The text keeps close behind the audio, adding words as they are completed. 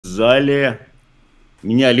зале.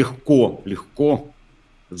 Меня легко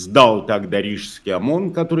сдал тогда Рижский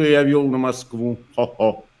ОМОН, который я вел на Москву.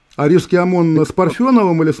 Хо-хо. А Рижский ОМОН с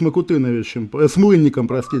Парфеновым или с Макутыновичем? С Млынником,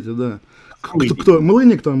 простите, да. Кто?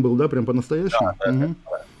 Млынник там был, да, прям по-настоящему? Да, да.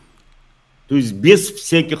 То есть без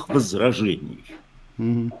всяких возражений.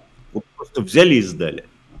 Вот просто взяли и сдали.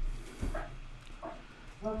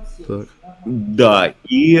 Так. Да,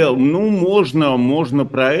 и, ну, можно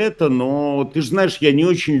про это, но ты же знаешь, я не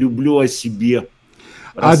очень люблю о себе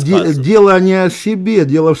рассказывать. Дело не о себе,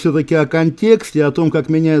 дело все-таки о контексте, о том, как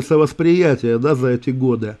меняется восприятие, да, за эти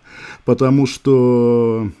годы. Потому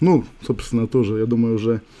что, ну, собственно, тоже, я думаю,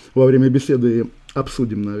 уже во время беседы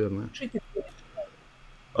обсудим, наверное.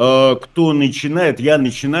 Кто начинает? Я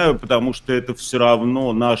начинаю, потому что это все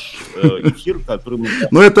равно наш эфир, который мы...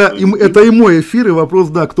 Но это и мой эфир, и вопрос,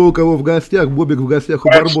 да, кто у кого в гостях, Бобик в гостях у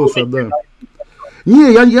Барбоса, да.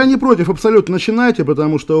 Не, я не против, абсолютно начинайте,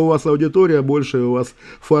 потому что у вас аудитория больше, у вас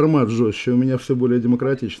формат жестче, у меня все более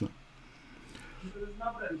демократично.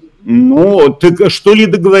 Ну, так что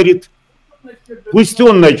Лида говорит? Пусть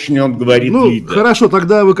он начнет, говорит Лида. Хорошо,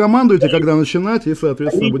 тогда вы командуете, когда начинать, и,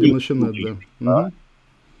 соответственно, будем начинать, да. Угу.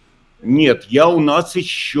 Нет, у нас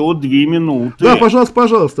еще 2 минуты. Да,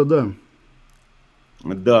 пожалуйста, да.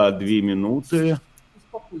 Да, 2 минуты.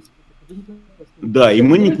 Да, и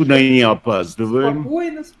мы никуда не опаздываем.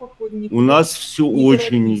 Спокойно. У нас все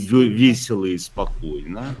очень весело и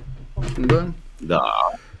спокойно. Да.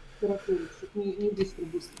 Да.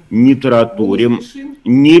 Не тараторим,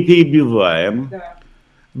 не перебиваем.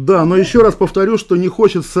 Да, но еще раз повторю, что не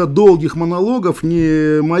хочется долгих монологов,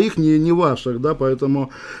 ни моих, ни ваших, да, поэтому,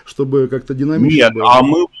 чтобы как-то динамично Нет,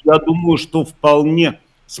 было. Я думаю, что вполне...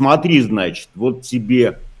 Смотри, значит, вот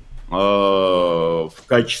тебе в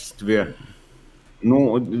качестве...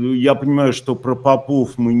 Ну, я понимаю, что про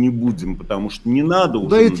попов мы не будем, потому что не надо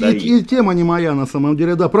уже. Да, и тема не моя на самом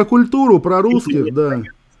деле, да, про культуру, про русских, да.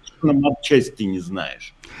 Отчасти не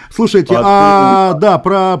знаешь. Слушайте, да,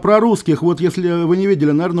 про русских, вот если вы не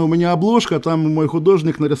видели, наверное, у меня обложка, там мой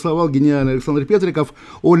художник нарисовал гениальный Александр Петриков,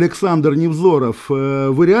 Александр Невзоров.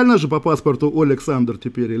 Вы реально же по паспорту Александр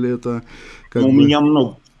теперь, или это... У меня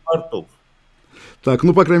много паспортов. Так,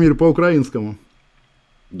 ну, по крайней мере, по украинскому.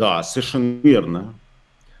 Да, совершенно верно.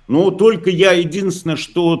 Но только я единственное,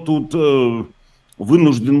 что тут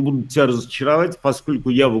вынужден буду тебя разочаровать, поскольку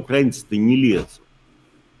я в украинцы-то не лезу.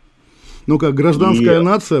 Ну как, гражданская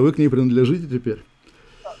нация, вы к ней принадлежите теперь?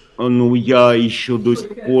 Ну, я еще до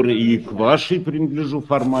сих пор и к вашей принадлежу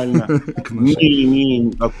формально. Не имею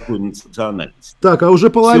никакой национальности. Так, а уже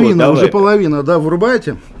половина, да,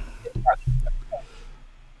 врубаете?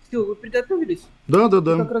 Все, вы приготовились? Да.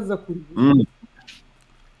 Как раз закуриваете.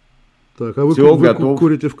 Так, а вы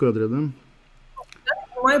курите в кадре, да?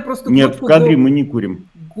 Нет, в кадре мы не курим.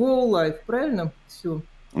 Go live, правильно? Все.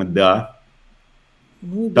 Да.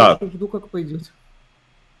 Ну, так. Жду, как пойдет.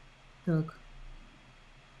 Так.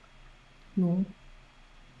 Ну.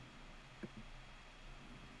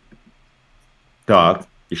 Так,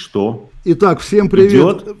 и что? Итак, всем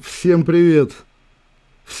привет. Идет? Всем привет.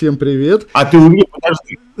 Всем привет. А ты уверен,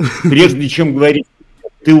 подожди, прежде чем говорить,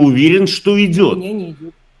 ты уверен, что идет? У меня не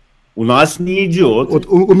идет. У нас не идет. Вот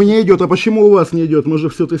у меня идет, а почему у вас не идет? Мы же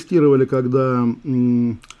все тестировали, когда...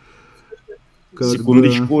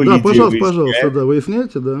 Секундочку. Да, пожалуйста, да,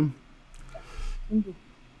 выясняете, да?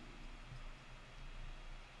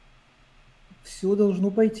 Все должно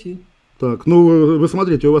пойти. Так, ну вы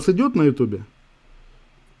смотрите, у вас идет на ютубе?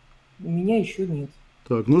 У меня еще нет.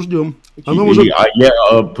 Так, ну ждем. Оно уже...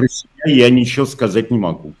 про себя я ничего сказать не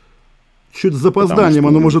могу. Чуть с запозданием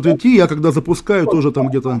оно может идти, я когда запускаю, тоже там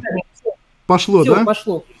где-то... Пошло, все, да?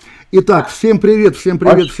 Пошло. Итак, всем привет,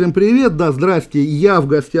 да, здрасте, я в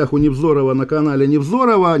гостях у Невзорова на канале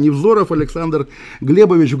Невзорова, Невзоров Александр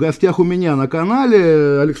Глебович в гостях у меня на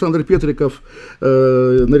канале, Александр Петриков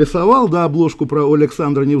нарисовал, да, обложку про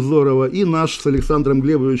Александра Невзорова, и наш с Александром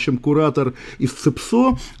Глебовичем куратор из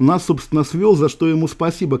ЦИПСО нас, собственно, свел, за что ему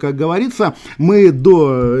спасибо. Как говорится, мы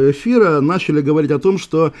до эфира начали говорить о том,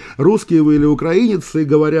 что русские вы или украинец, и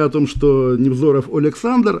говоря о том, что Невзоров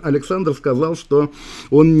Александр сказал, что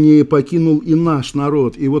он не покинул и наш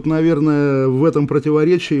народ. И вот, наверное, в этом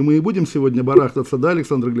противоречии мы и будем сегодня барахтаться, да,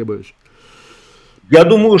 Александр Глебович? Я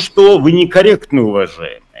думаю, что вы некорректны,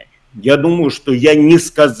 уважаемые. Я думаю, что я не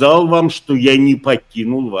сказал вам, что я не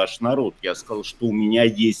покинул ваш народ. Я сказал, что у меня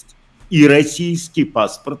есть и российский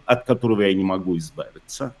паспорт, от которого я не могу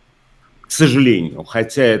избавиться, к сожалению.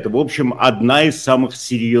 Хотя это, в общем, одна из самых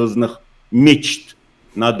серьезных мечт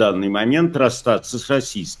на данный момент — расстаться с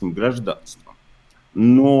российским гражданством.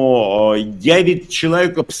 Но я ведь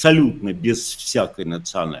человек абсолютно без всякой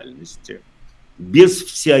национальности, без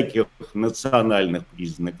всяких национальных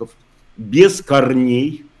признаков, без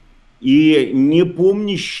корней и не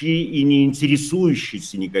помнящий и не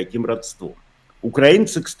интересующийся никаким родством.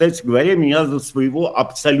 Украинцы, кстати говоря, меня за своего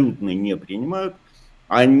абсолютно не принимают.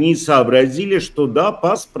 Они сообразили, что да,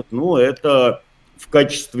 паспорт, ну, это в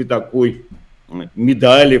качестве такой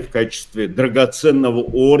медали, в качестве драгоценного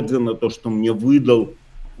ордена, то, что мне выдал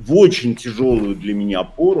в очень тяжелую для меня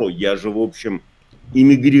пору. Я же, в общем,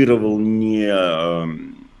 эмигрировал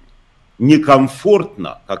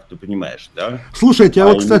некомфортно, как ты понимаешь, да? Слушайте, а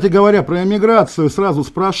вот, кстати говоря, про эмиграцию сразу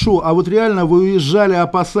спрошу. А вот реально вы уезжали,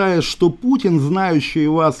 опасаясь, что Путин, знающий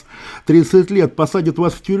вас 30 лет, посадит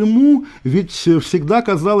вас в тюрьму? Ведь всегда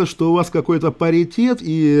казалось, что у вас какой-то паритет,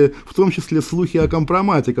 и в том числе слухи о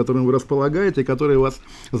компромате, которым вы располагаете, который вас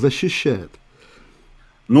защищает.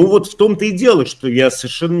 Ну вот в том-то и дело, что я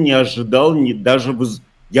совершенно не ожидал,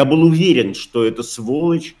 я был уверен, что эта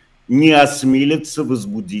сволочь не осмелится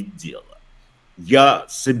возбудить дело. Я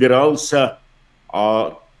собирался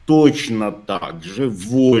точно так же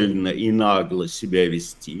вольно и нагло себя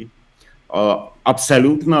вести,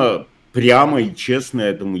 абсолютно прямо и честно,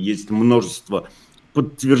 этому есть множество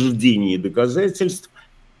подтверждений и доказательств,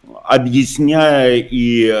 объясняя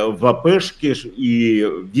и в АПшке, и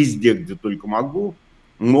везде, где только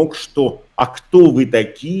мог, что «а кто вы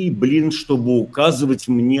такие, блин, чтобы указывать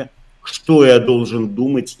мне, что я должен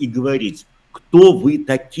думать и говорить? Кто вы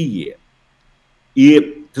такие?»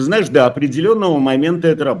 И ты знаешь, до определенного момента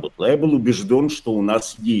это работало. Я был убежден, что у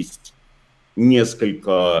нас есть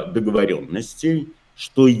несколько договоренностей,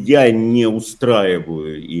 что я не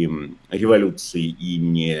устраиваю им революции и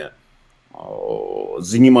не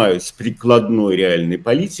занимаюсь прикладной реальной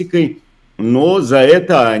политикой, но за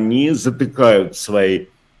это они затыкают свои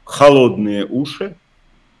холодные уши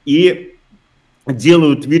и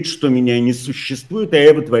делают вид, что меня не существует, а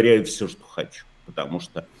я вытворяю все, что хочу. Потому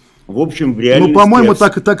что, в общем, в реальности... Ну, по-моему,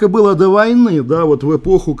 так и было до войны, да, вот в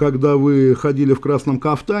эпоху, когда вы ходили в красном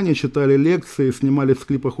кафтане, читали лекции, снимались в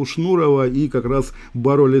клипах у Шнурова и как раз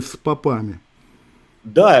боролись с попами.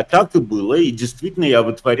 Да, так и было, и действительно я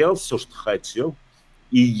вытворял все, что хотел,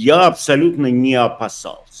 и я абсолютно не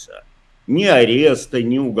опасался ни ареста,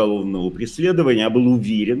 ни уголовного преследования, я был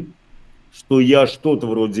уверен, что я что-то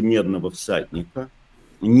вроде медного всадника,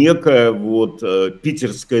 некая вот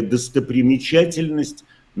питерская достопримечательность,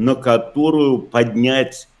 на которую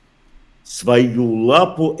поднять свою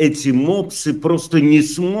лапу эти мопсы просто не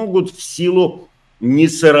смогут в силу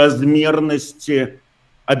несоразмерности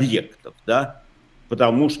объектов, да?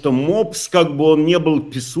 Потому что мопс, как бы он не был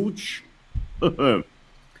песуч,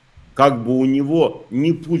 как бы у него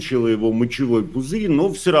не пучило его мочевой пузырь, но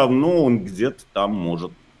все равно он где-то там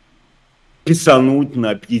может писануть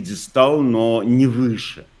на пьедестал, но не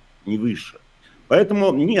выше, не выше.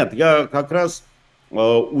 Поэтому нет, я как раз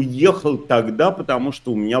уехал тогда, потому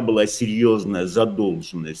что у меня была серьезная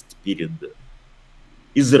задолженность перед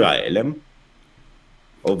Израилем.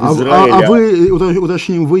 А вы,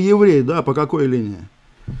 уточним, вы еврей, да? По какой линии?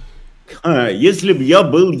 Если бы я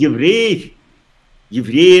был евреем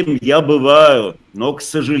я бываю, но, к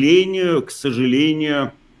сожалению,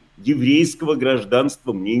 еврейского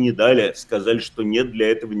гражданства мне не дали. Сказали, что нет для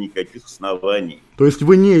этого никаких оснований. То есть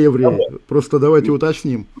вы не еврей? Просто давайте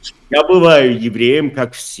уточним. Я бываю евреем,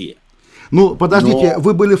 как все. Ну, подождите,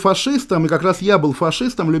 вы были фашистом, и как раз я был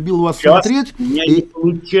фашистом, любил вас смотреть. У меня не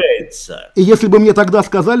получается. И если бы мне тогда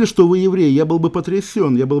сказали, что вы еврей, я был бы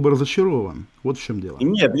потрясен, я был бы разочарован. Вот в чем дело.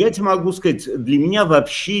 Нет, я тебе могу сказать, для меня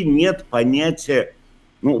вообще нет понятия,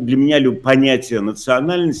 для меня понятие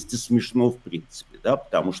национальности смешно в принципе, да,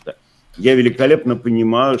 потому что я великолепно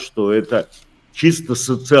понимаю, что это чисто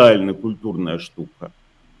социально-культурная штука,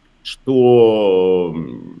 что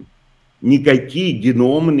никакие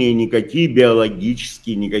геномные, никакие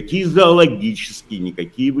биологические, никакие зоологические,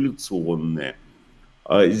 никакие эволюционные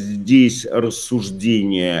здесь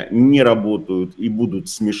рассуждения не работают и будут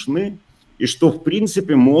смешны, и что, в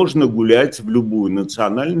принципе, можно гулять в любую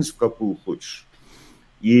национальность, в какую хочешь.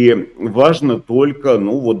 И важно только,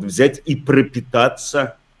 взять и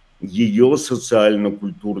пропитаться ее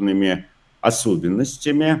социально-культурными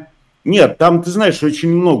особенностями. Нет, там, ты знаешь, очень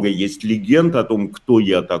много есть легенд о том, кто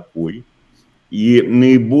я такой. И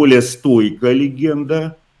наиболее стойкая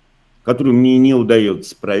легенда, которую мне не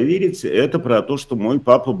удается проверить, это про то, что мой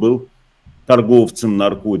папа был торговцем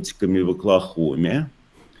наркотиками в Оклахоме,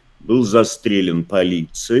 был застрелен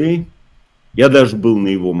полицией. Я даже был на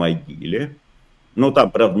его могиле. Но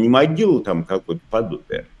там, правда, не могила, там какое-то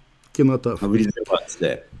подобие. Кинотаф. В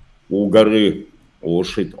резервации у горы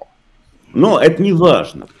Ошито. Но это не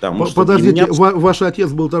важно, потому что Подождите, меня... ваш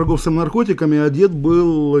отец был торговцем наркотиками, а дед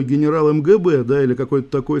был генерал МГБ, да, или какой-то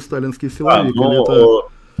такой сталинский силовик? Да, Или но это...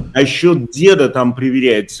 насчет деда там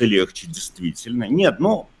проверяется легче, действительно. Нет,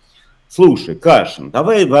 ну, слушай, Кашин,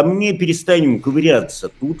 давай во мне перестанем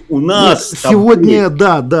ковыряться. Тут у нас... Нет, сегодня,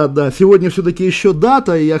 да, сегодня все-таки еще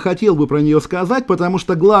дата, и я хотел бы про нее сказать, потому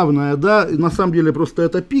что главное, да, на самом деле просто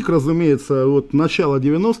это пик, разумеется, вот начало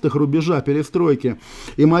 90-х, рубежа, перестройки,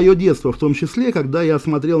 и мое детство в том числе, когда я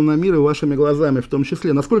смотрел на мир и вашими глазами в том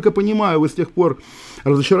числе. Насколько понимаю, вы с тех пор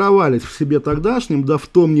разочаровались в себе тогдашнем, да, в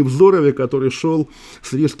том Невзорове, который шел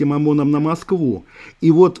с Рижским ОМОНом на Москву.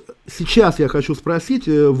 И вот сейчас я хочу спросить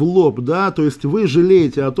в лоб, да, то есть вы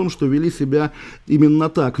жалеете о том, что вели себя именно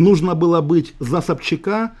так. Нужно было быть за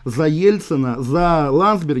Собчака, за Ельцина, за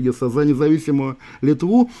Ландсбергиса, за независимую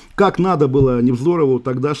Литву. Как надо было Невзорову,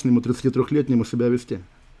 тогдашнему 33-летнему, себя вести?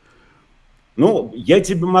 Ну, я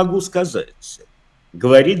тебе могу сказать,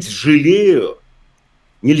 говорить «жалею»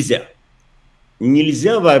 нельзя.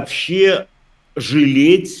 Нельзя вообще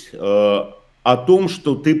жалеть о том,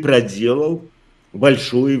 что ты проделал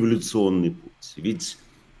большой эволюционный путь. Ведь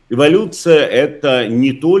эволюция – это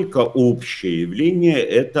не только общее явление,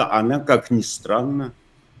 это она, как ни странно,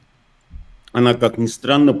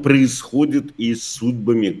 происходит и с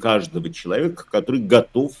судьбами каждого человека, который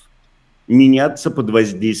готов меняться под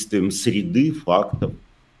воздействием среды, фактов,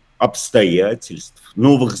 обстоятельств,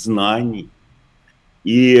 новых знаний.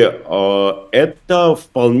 И это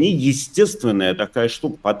вполне естественная такая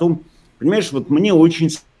штука. Потом, понимаешь, вот мне очень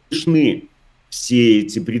смешны все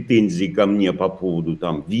эти претензии ко мне по поводу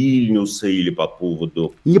там Вильнюса или по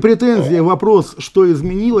поводу... Не претензии, вопрос, что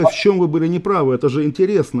изменилось, в чем вы были неправы. Это же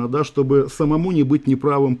интересно, да, чтобы самому не быть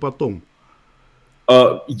неправым потом.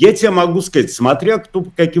 Я тебе могу сказать, смотря кто по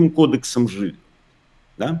каким кодексам жил.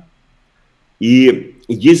 Да? И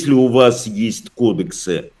если у вас есть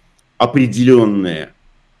кодексы определенные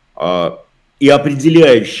и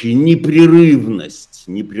определяющие непрерывность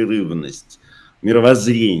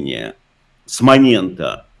мировоззрения с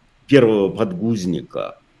момента первого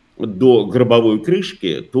подгузника до гробовой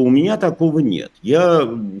крышки, то у меня такого нет. Я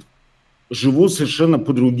живу совершенно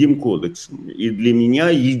по другим кодексам. И для меня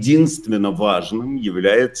единственно важным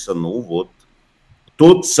является, ну вот,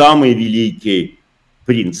 тот самый великий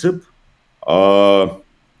принцип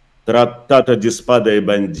трактата Диспада и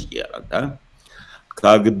Бандьера, да?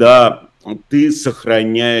 Когда ты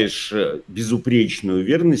сохраняешь безупречную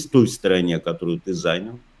верность той стороне, которую ты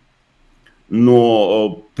занял,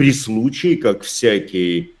 но при случае, как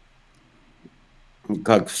всякий,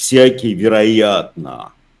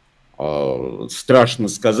 вероятно, страшно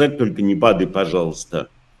сказать, только не падай, пожалуйста,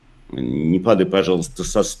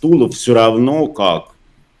 со стула, все равно как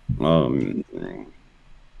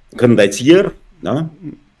кондотьер, да,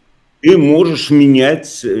 ты можешь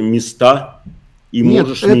менять места. И нет,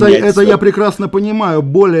 можешь это я прекрасно понимаю.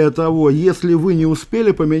 Более того, если вы не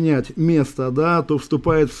успели поменять место, да, то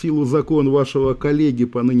вступает в силу закон вашего коллеги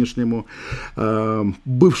по нынешнему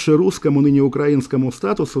бывшерусскому, ныне украинскому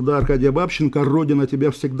статусу, да, Аркадия Бабченко: «Родина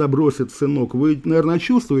тебя всегда бросит, сынок». Вы, наверное,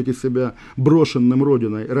 чувствуете себя брошенным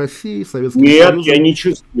Родиной России, Советским Союзом? Нет,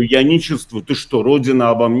 я не чувствую. Ты что, Родина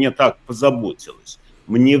обо мне так позаботилась?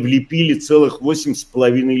 Мне влепили целых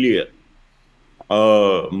 8,5 лет.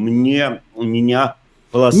 Меня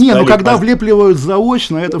полоскали... Не, ну когда влепливают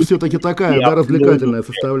заочно, это все-таки такая, да, развлекательная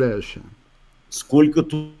составляющая. Сколько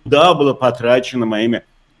туда было потрачено моими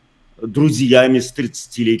друзьями с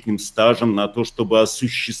 30-летним стажем на то, чтобы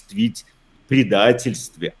осуществить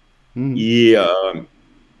предательство и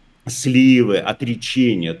сливы,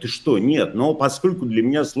 отречения. Ты что? Нет. Но поскольку для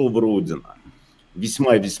меня слово «родина»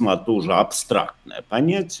 весьма-весьма тоже абстрактное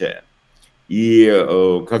понятие, и,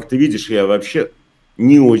 как ты видишь, я вообще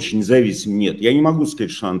не очень зависим. Нет, я не могу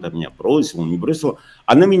сказать, что она там меня бросила, не бросила.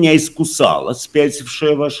 Она меня искусала,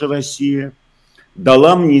 спятившая ваша Россия,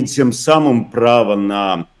 дала мне тем самым право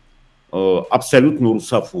на абсолютную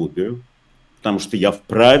русофобию, потому что я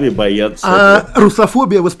вправе бояться... А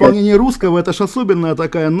русофобия в исполнении русского — это же особенная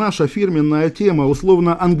такая наша фирменная тема.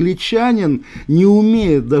 Условно, англичанин не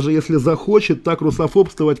умеет, даже если захочет, так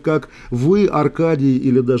русофобствовать, как вы, Аркадий,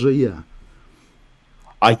 или даже я.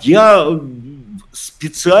 А я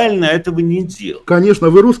специально этого не делал. Конечно,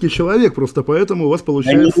 вы русский человек, просто поэтому у вас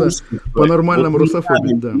получается по-нормальному вот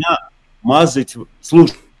русофобить. Да. Мазать...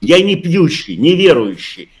 Слушай, я не пьющий, не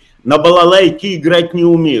верующий. На балалайке играть не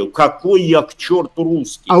умею. Какой я к черту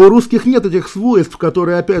русский? А у русских нет этих свойств,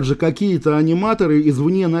 которые, опять же, какие-то аниматоры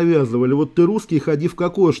извне навязывали. Вот ты русский, ходи в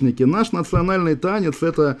кокошники. Наш национальный танец —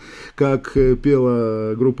 это, как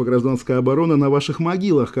пела группа «Гражданская оборона», на ваших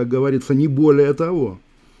могилах, как говорится, не более того.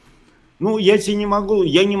 Ну, я не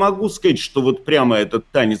могу сказать, что вот прямо этот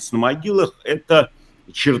танец на могилах – это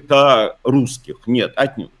черта русских. Нет,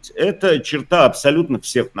 отнюдь. Это черта абсолютно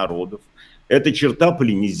всех народов. Это черта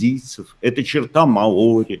полинезийцев, это черта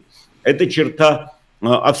маори, это черта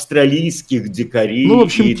австралийских дикарей. Ну, в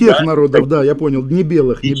общем, тех народов, да, я понял, не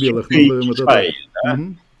белых, назовем это так. Да?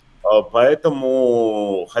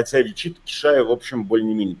 Поэтому, хотя Вичита Кишая, в общем,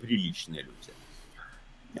 более-менее приличные люди.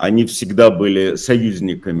 Они всегда были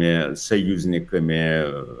союзниками,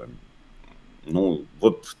 ну,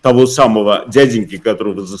 вот того самого дяденьки,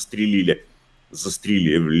 которого застрелили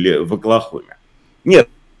в Оклахоме. Нет,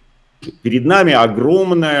 перед нами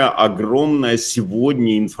огромная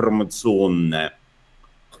сегодня информационная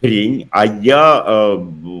хрень, а я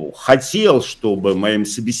хотел, чтобы моим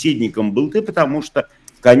собеседником был ты, потому что,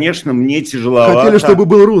 конечно, мне тяжеловато. Хотели, чтобы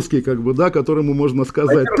был русский, как бы, да, которому можно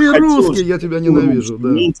сказать: ты русский, я тебя ненавижу. Да.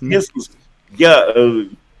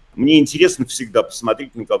 Мне интересно всегда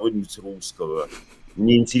посмотреть на кого-нибудь русского.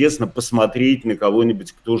 Мне интересно посмотреть на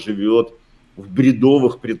кого-нибудь, кто живет в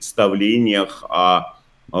бредовых представлениях о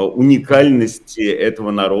уникальности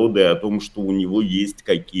этого народа и о том, что у него есть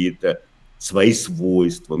какие-то свои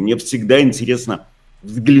свойства. Мне всегда интересно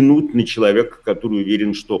взглянуть на человека, который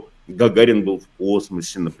уверен, что Гагарин был в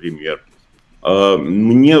космосе, например.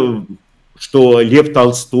 Мне, что Лев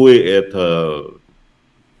Толстой – это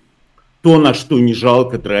то, на что не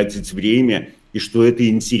жалко тратить время, и что это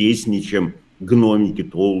интереснее, чем гномики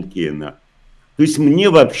Толкиена. То есть мне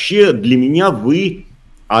вообще, для меня вы,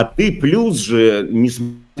 а ты плюс же,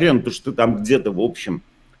 несмотря на то, что ты там где-то, в общем,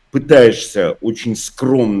 пытаешься очень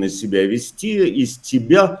скромно себя вести, из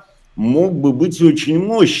тебя мог бы быть очень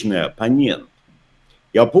мощный оппонент.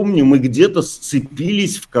 Я помню, мы где-то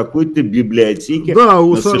сцепились в какой-то библиотеке. Да,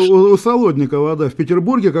 у Солодникова, да, в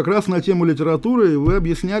Петербурге, как раз на тему литературы, вы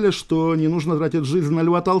объясняли, что не нужно тратить жизнь на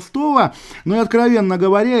Льва Толстого. Но и, откровенно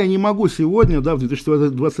говоря, я не могу сегодня, да, в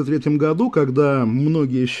 2023 году, когда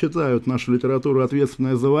многие считают нашу литературу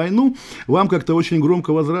ответственной за войну, вам как-то очень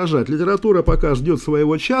громко возражать. Литература пока ждет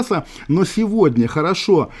своего часа, но сегодня,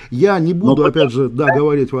 хорошо, я не буду, опять же, да,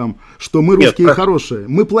 говорить вам, что мы русские хорошие,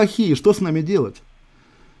 мы плохие, что с нами делать?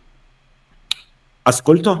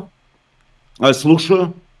 Аскольто?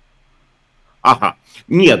 Слушаю. Ага.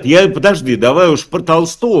 Нет, подожди, давай уж про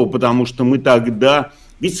Толстого, потому что мы тогда...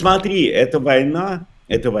 Ведь смотри, эта война.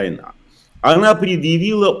 Она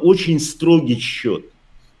предъявила очень строгий счет.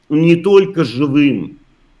 Не только живым,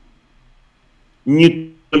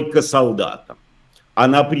 не только солдатам.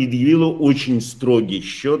 Она предъявила очень строгий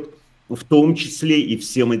счет, в том числе и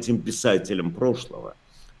всем этим писателям прошлого,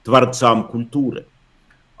 творцам культуры.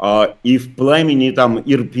 И в пламени там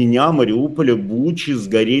Ирпеня, Мариуполя, Бучи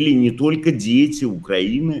сгорели не только дети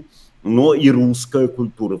Украины, но и русская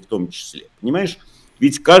культура в том числе. Понимаешь?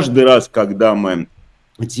 Ведь каждый раз, когда мы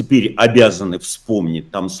теперь обязаны вспомнить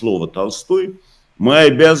там слово Толстой, мы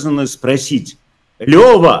обязаны спросить: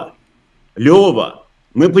 Лева,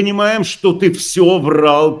 мы понимаем, что ты все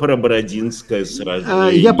врал про Бородинское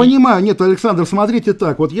сражение. Я понимаю, нет, Александр, смотрите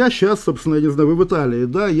так, вот я сейчас, собственно, я не знаю, вы в Италии,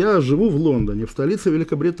 да, я живу в Лондоне, в столице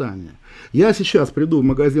Великобритании. Я сейчас приду в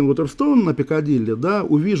магазин Waterstone на Пикадилли, да,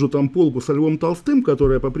 увижу там полку со Львом Толстым,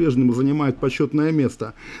 которая по-прежнему занимает почетное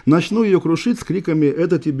место, начну ее крушить с криками: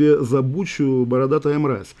 это тебе за Бучу, бородатая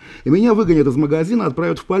мразь. И меня выгонят из магазина,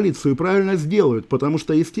 отправят в полицию, и правильно сделают, потому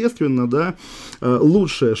что, естественно, да,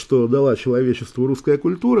 лучшее, что дала человечеству русская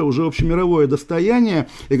культура, уже общемировое достояние,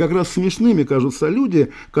 и как раз смешными кажутся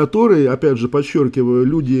люди, которые, опять же, подчеркиваю,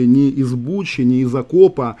 люди не из Бучи, не из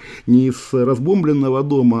окопа, не из разбомбленного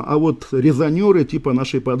дома, а вот резонеры типа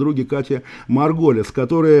нашей подруги Кати Марголес,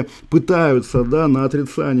 которые пытаются, да, на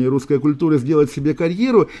отрицании русской культуры сделать себе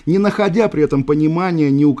карьеру, не находя при этом понимания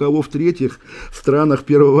ни у кого в третьих странах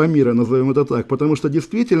первого мира, назовем это так, потому что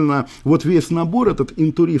действительно вот весь набор этот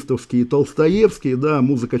интуристовский, толстоевский, да,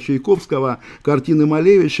 музыка Чайковского, картины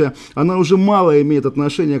Малевича, она уже мало имеет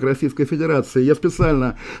отношения к Российской Федерации. Я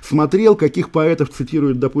специально смотрел, каких поэтов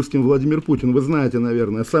цитирует, допустим, Владимир Путин. Вы знаете,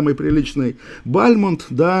 наверное, самый приличный Бальмонт,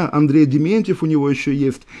 да, Андрей Дементьев у него еще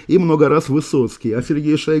есть, и много раз Высоцкий. А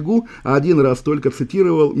Сергей Шойгу один раз только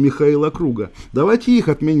цитировал Михаила Круга. Давайте их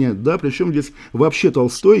отменять, да, причем здесь вообще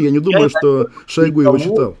Толстой, я не думаю, что Шойгу его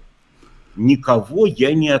читал. Никого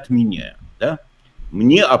я не отменяю, да.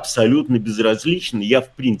 Мне абсолютно безразлично, я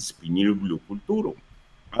в принципе не люблю культуру,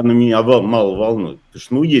 она меня мало волнует, потому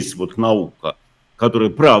что, ну, есть вот наука, которая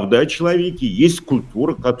правда о человеке, есть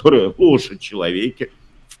культура, которая ложь о человеке,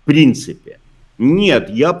 в принципе. Нет,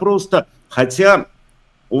 я просто, хотя,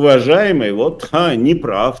 уважаемый, вот, не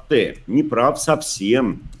прав ты, не прав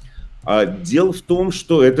совсем. Дело в том,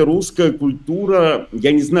 что эта русская культура,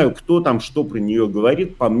 я не знаю, кто там что про нее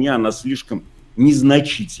говорит, по мне она слишком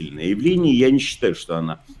незначительное явление, я не считаю, что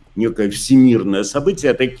она некое всемирное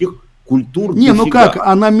событие, а таких культур Не, ну дофига. как,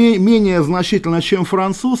 она менее значительна, чем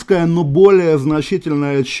французская, но более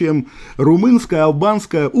значительная, чем румынская,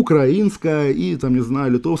 албанская, украинская и, там, не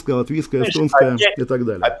знаю, литовская, латвийская, эстонская и так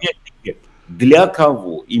далее. Опять-таки, для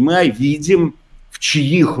кого? И мы видим, в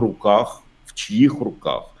чьих руках,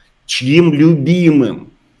 чьим любимым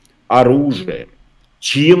оружием,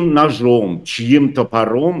 чьим ножом, чьим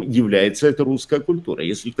топором является эта русская культура.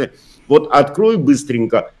 Если ты вот открой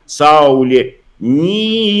быстренько Саули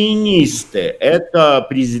Ниинисте, это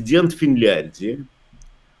президент Финляндии,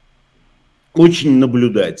 очень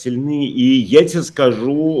наблюдательный, и я тебе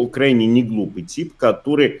скажу, крайне неглупый тип,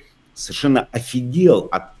 который совершенно офигел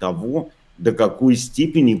от того, до какой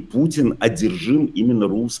степени Путин одержим именно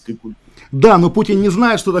русской культурой. Да, но Путин не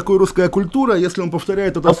знает, что такое русская культура, если он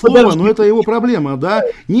повторяет это слово, но это его проблема, да.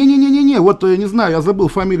 Не-не-не-не, вот, не знаю, я забыл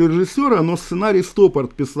фамилию режиссера, но сценарий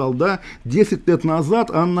Стоппорт писал, да, 10 лет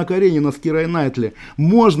назад Анна Каренина с Кирой Найтли.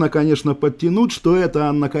 Можно, конечно, подтянуть, что это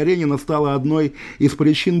Анна Каренина стала одной из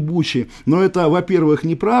причин Бучи, но это, во-первых,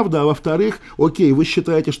 неправда, а во-вторых, окей, вы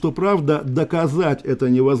считаете, что правда, доказать это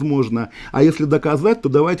невозможно, а если доказать, то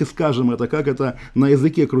давайте скажем это, как это на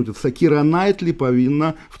языке крутится. Кира Найтли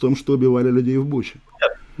повинна в том, что убивали людей в Буче.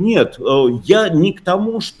 Нет, я не к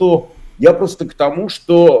тому, что... Я просто к тому,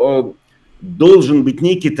 что должен быть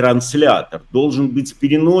некий транслятор, должен быть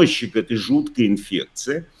переносчик этой жуткой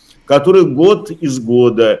инфекции, который год из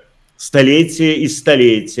года, столетие из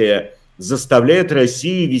столетия заставляет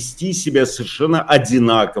Россию вести себя совершенно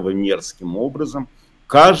одинаково мерзким образом,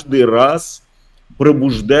 каждый раз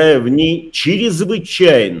пробуждая в ней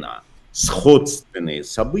чрезвычайно сходственные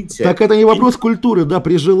события. Так это не вопрос культуры, да,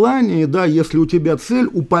 при желании, да, если у тебя цель,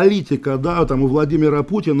 у политика, да, там, у Владимира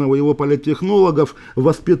Путина, у его политтехнологов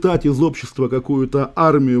воспитать из общества какую-то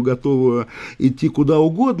армию, готовую идти куда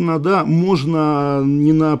угодно, да, можно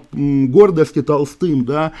не на гордости толстым,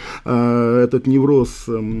 да, этот невроз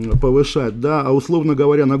повышать, да, а условно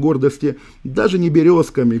говоря, на гордости даже не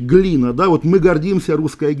березками, глина, да, вот мы гордимся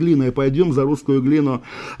русской глиной, пойдем за русскую глину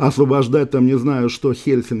освобождать, там, не знаю, что,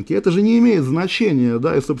 Хельсинки, это же не имеет значения,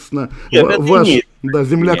 да, и, собственно, ваш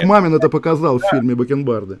земляк Мамин это показал в фильме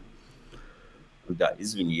 «Бакенбарды». Да,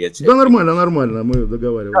 извини, я тебя... Да, нормально, нормально, мы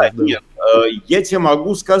договаривались. Да. Нет, я тебе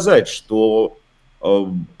могу сказать, что,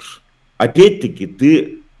 опять-таки,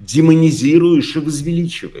 ты демонизируешь и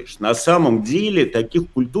возвеличиваешь. На самом деле таких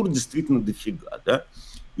культур действительно дофига, да,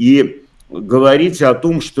 и... говорить о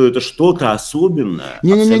том, что это что-то особенное.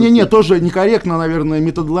 Не-не-не, тоже некорректно, наверное,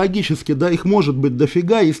 методологически, да, их может быть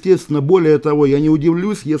дофига, естественно, более того, я не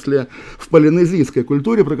удивлюсь, если в полинезийской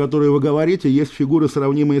культуре, про которую вы говорите, есть фигуры,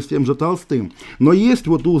 сравнимые с тем же Толстым. Но есть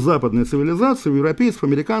вот у западной цивилизации, у европейцев,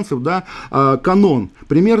 американцев, да, канон,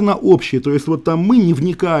 примерно общий, то есть вот там мы, не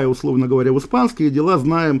вникая, условно говоря, в испанские дела,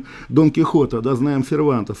 знаем Дон Кихота, да, знаем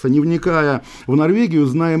Сервантеса, не вникая в Норвегию,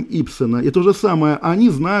 знаем Ибсена, и то же самое, они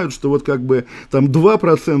знают, что вот как бы там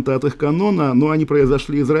 2% от их канона, но они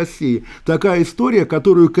произошли из России. Такая история,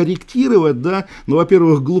 которую корректировать, да, ну,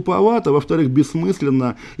 во-первых, глуповато, во-вторых,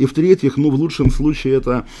 бессмысленно, и в-третьих, ну, в лучшем случае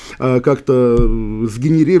это как-то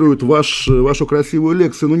сгенерирует вашу красивую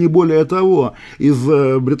лекцию, но не более того, из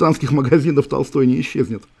британских магазинов Толстой не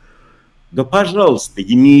исчезнет. Да, пожалуйста,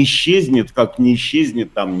 и не исчезнет, как не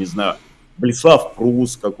исчезнет, там, не знаю, Блислав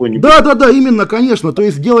Прус какой-нибудь. Да, именно, конечно. То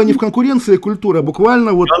есть дело не в конкуренции культуры, а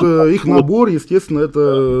буквально вот их набор, естественно, это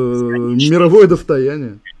мировое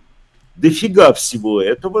достояние. Дофига всего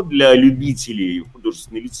этого для любителей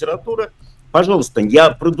художественной литературы. Пожалуйста, я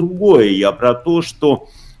про другое, я про то, что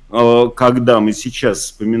когда мы сейчас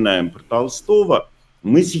вспоминаем про Толстого,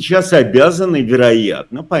 мы сейчас обязаны,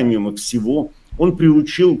 вероятно, помимо всего, он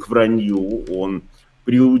приучил к вранью, он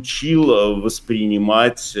приучил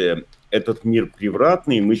воспринимать этот мир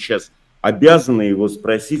превратный, мы сейчас обязаны его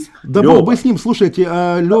спросить. Да бог бы с ним, слушайте,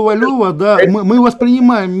 Лева, да, мы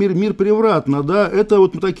воспринимаем мир превратно, да, это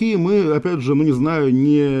вот такие мы, опять же, ну не знаю,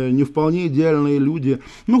 не вполне идеальные люди,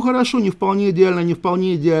 ну хорошо, не вполне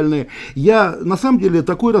идеальные. Я, на самом деле,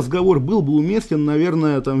 такой разговор был бы уместен,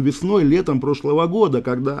 наверное, там весной, летом прошлого года,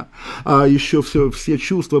 когда еще все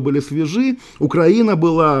чувства были свежи, Украина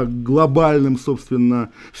была глобальным,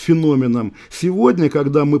 собственно, феноменом. Сегодня,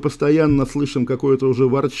 когда мы постоянно слышим какое-то уже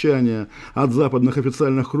ворчание от западных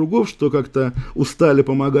официальных кругов, что как-то устали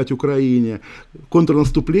помогать Украине.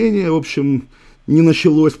 Контрнаступление, в общем, не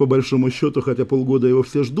началось по большому счету, хотя полгода его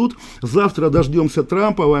все ждут. Завтра дождемся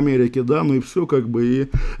Трампа в Америке, да, ну и все как бы, и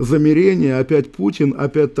замерение, опять Путин,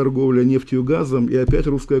 опять торговля нефтью и газом, и опять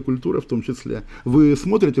русская культура в том числе. Вы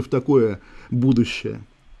смотрите в такое будущее?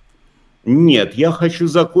 Нет, я хочу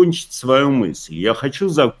закончить свою мысль. Я хочу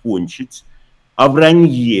закончить о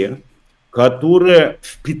вранье, которое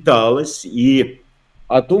впиталось, и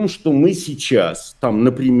о том, что мы сейчас, там,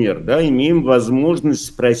 например, да, имеем возможность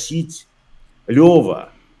спросить: Лева,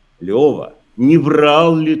 не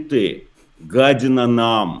врал ли ты, гадина,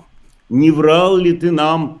 нам? Не врал ли ты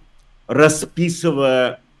нам,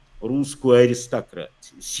 расписывая русскую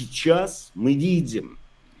аристократию? Сейчас мы видим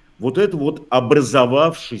вот этот вот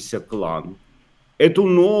образовавшийся клан, эту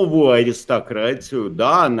новую аристократию,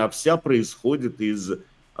 да, она вся происходит из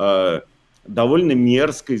довольно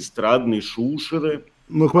мерзкой эстрадной шушеры.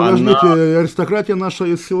 Ну, подождите, аристократия наша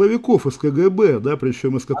из силовиков, из КГБ, да,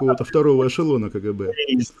 причем из какого-то второго эшелона КГБ.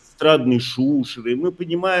 Из эстрадной шушеры. Мы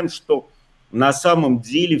понимаем, что на самом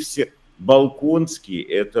деле все Балконские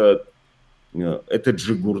это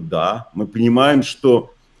Джигурда. Мы понимаем,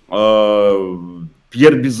 что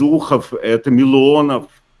Пьер Безухов это Милонов.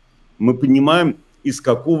 Мы понимаем, из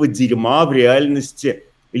какого дерьма в реальности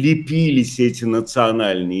лепились эти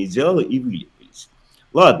национальные идеалы и вылепились.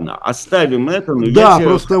 Ладно, оставим это. Но да,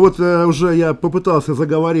 просто вот уже я попытался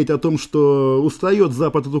заговорить о том, что устает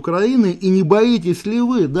Запад от Украины, и не боитесь ли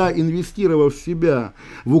вы, да, инвестировав в себя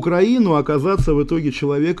в Украину, оказаться в итоге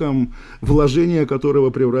человеком, вложения которого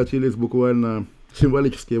превратились буквально,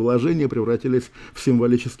 символические вложения превратились в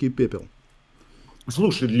символический пепел?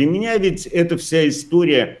 Слушай, для меня ведь эта вся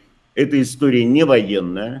история, эта история не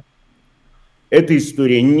военная, эта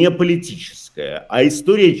история не политическая, а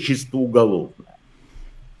история чисто уголовная.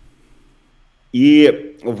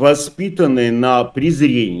 И воспитанные на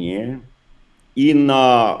презрении и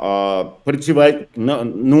на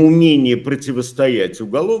умение противостоять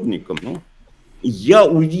уголовникам, ну, я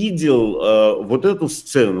увидел вот эту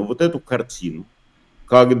сцену, вот эту картину,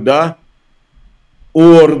 когда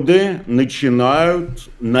орды начинают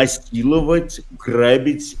насиловать,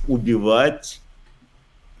 грабить, убивать,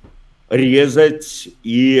 резать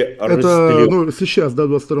и расстрелять. Это ну, сейчас, да,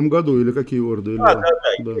 в 22-м году, или какие орды? Да.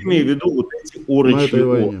 Я имею в виду вот эти орочьи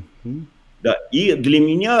орды. Да. И для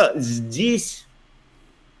меня здесь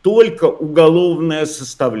только уголовная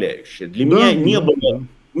составляющая. Для меня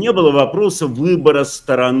не было вопроса выбора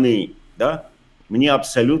стороны, да? Мне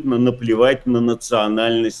абсолютно наплевать на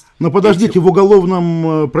национальность. Но подождите, в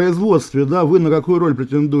уголовном производстве, да, вы на какую роль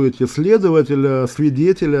претендуете? Следователя,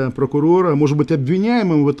 свидетеля, прокурора? Может быть,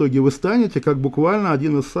 обвиняемым в итоге вы станете, как буквально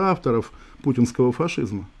один из соавторов путинского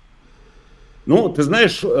фашизма? Ну, ты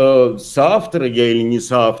знаешь, соавтор я или не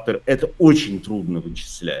соавтор, это очень трудно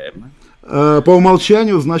вычисляемо. По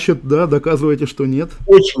умолчанию, значит, да, доказываете, что нет.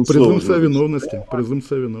 Очень презумпция виновности.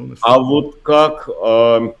 Презумпция виновности. А вот как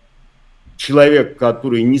человек,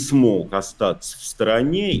 который не смог остаться в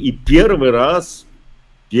стороне и первый раз,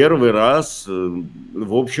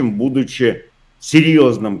 в общем, будучи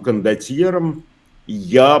серьезным кондотьером,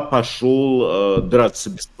 я пошел драться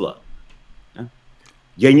бесплатно.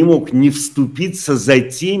 Я не мог не вступиться за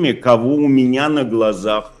теми, кого у меня на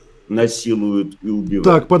глазах насилуют и убивают.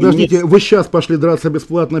 Так, подождите, вы сейчас пошли драться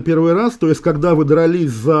бесплатно первый раз, то есть когда вы дрались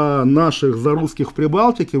за наших, за русских в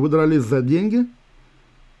Прибалтике, вы дрались за деньги?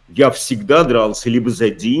 Я всегда дрался либо за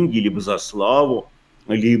деньги, либо за славу,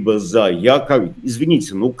 либо за...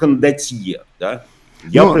 извините, кондотьер, да?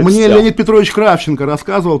 Мне Леонид Петрович Кравченко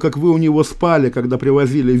рассказывал, как вы у него спали, когда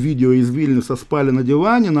привозили видео из Вильнюса, спали на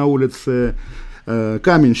диване на улице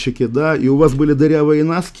Каменщики, да, и у вас были дырявые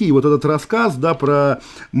носки. И вот этот рассказ, да, про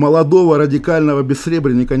молодого радикального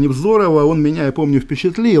бессребреника Невзорова, он меня, я помню,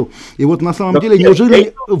 впечатлил. И вот на самом деле,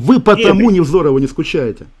 неужели вы потому Невзорову не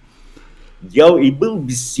скучаете? Я и был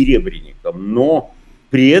бессеребренником, но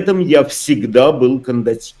при этом я всегда был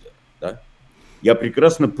кондотьером. Да? Я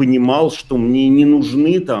прекрасно понимал, что мне не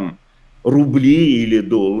нужны там рубли или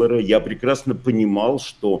доллары. Я прекрасно понимал,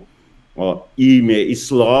 что имя и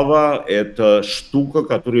слава – это штука,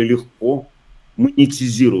 которая легко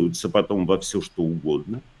монетизируется потом во все, что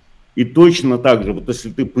угодно. И точно так же, вот если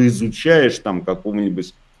ты поизучаешь там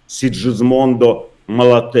какого-нибудь Сиджизмондо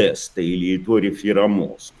Малатеста или Итори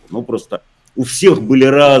Ферамоску, просто у всех были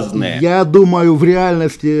разные. Я думаю, в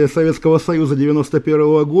реальности Советского Союза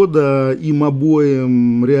 91-го года им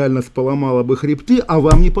обоим реальность поломала бы хребты, а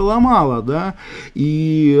вам не поломала, да?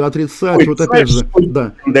 И отрицать, вот опять же,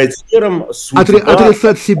 да.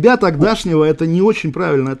 Отрицать себя тогдашнего, это не очень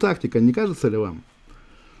правильная тактика, не кажется ли вам?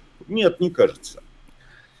 Нет, не кажется.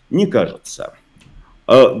 Не кажется.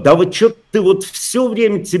 Да вот что ты вот все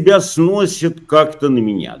время тебя сносит как-то на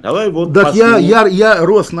меня. Давай вот Так посмотрим. я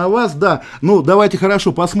рос на вас, да. Ну, давайте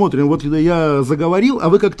хорошо посмотрим. Вот я заговорил, а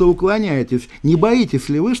вы как-то уклоняетесь. Не боитесь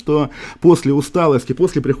ли вы, что после усталости,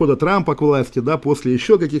 после прихода Трампа к власти, да, после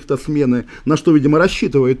еще каких-то смены, на что, видимо,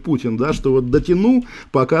 рассчитывает Путин, да, что вот дотяну,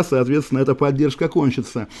 пока, соответственно, эта поддержка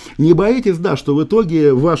кончится. Не боитесь, да, что в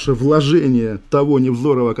итоге ваше вложение того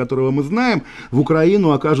Невзорова, которого мы знаем, в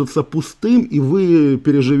Украину окажется пустым, и вы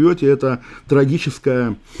переживете это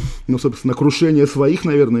трагическое, ну, собственно, крушение своих,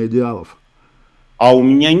 наверное, идеалов. А у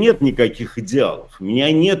меня нет никаких идеалов, у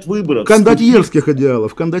меня нет выбора. Кондотьерских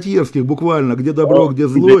идеалов, кондотьерских буквально, где добро, где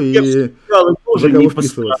зло, и тоже не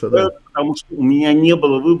вписываться, да? Потому что у меня не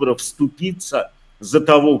было выбора вступиться за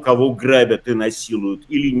того, кого грабят и насилуют,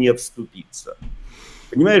 или не вступиться.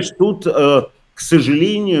 Понимаешь, тут, к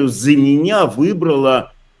сожалению, за меня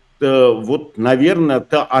выбрала вот, наверное,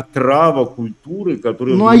 та отрава культуры,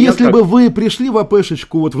 которая... Ну, а если бы вы пришли в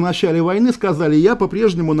АПшечку вот в начале войны, сказали, я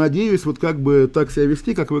по-прежнему надеюсь вот как бы так себя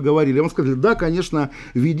вести, как вы говорили, вам сказали, да, конечно,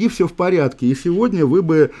 веди все в порядке, и сегодня вы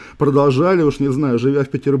бы продолжали, уж не знаю, живя в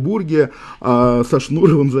Петербурге, со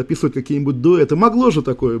Шнуровым записывать какие-нибудь дуэты. Могло же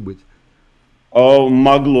такое быть?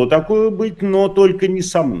 Могло такое быть, но только не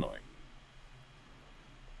со мной.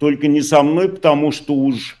 Только не со мной, потому что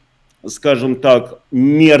уж, скажем так,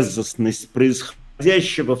 мерзостность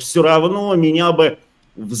происходящего все равно меня бы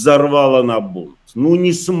взорвала на бунт. Ну,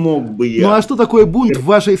 не смог бы я. Ну, а что такое бунт в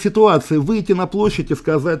вашей ситуации? Выйти на площадь и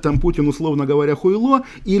сказать там Путин, условно говоря, хуйло,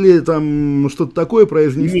 или там что-то такое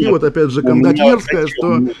произнести, нет, вот опять же, кондотьерское,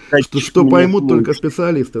 что поймут только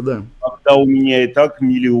специалисты, да. Когда у меня и так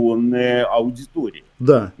миллионная аудитория.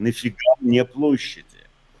 Да. Нафига мне площади?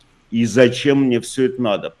 И зачем мне все это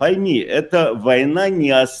надо? Пойми, эта война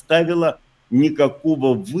не оставила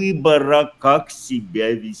никакого выбора, как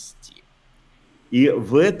себя вести. И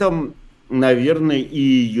в этом, наверное, и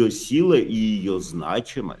ее сила, и ее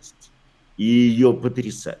значимость, и ее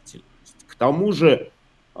потрясательность. К тому же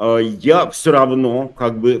я все равно,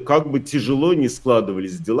 как бы тяжело не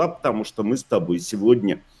складывались дела, потому что мы с тобой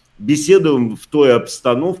сегодня беседуем в той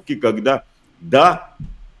обстановке, когда, да,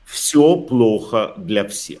 все плохо для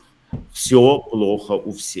всех. Все плохо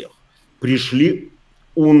у всех. Пришли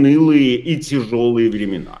унылые и тяжелые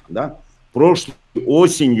времена. Да? Прошлой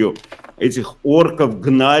осенью этих орков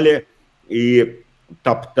гнали и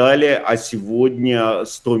топтали, а сегодня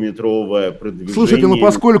 100-метровое продвижение. Слушайте, ну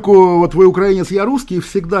поскольку вот вы украинец, я русский,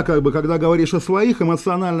 всегда как бы, когда говоришь о своих,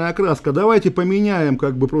 эмоциональная окраска, давайте поменяем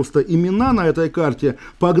как бы просто имена на этой карте.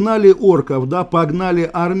 Погнали орков, да, погнали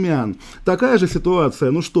армян. Такая же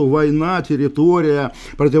ситуация, ну что, война, территория,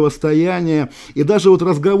 противостояние, и даже вот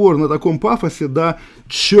разговор на таком пафосе, да,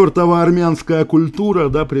 чертова армянская культура,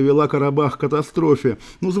 да, привела Карабах к катастрофе.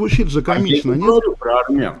 Ну звучит же комично, нет? Я не говорю про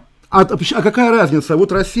армян. А какая разница?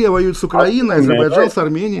 Вот Россия воюет с Украиной, Азербайджан с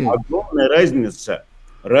Арменией. Огромная разница.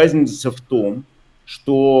 Разница в том,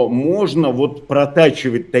 что можно вот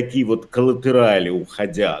протачивать такие вот коллатерали,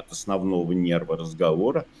 уходя от основного нерва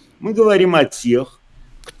разговора. Мы говорим о тех,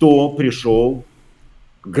 кто пришел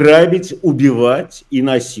грабить, убивать и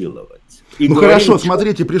насиловать. И ну говорим, хорошо,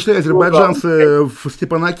 смотрите, пришли азербайджанцы в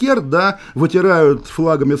Степанакерт, да, вытирают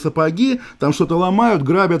флагами сапоги, там что-то ломают,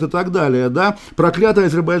 грабят и так далее, да. Проклятая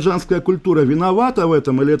азербайджанская культура виновата в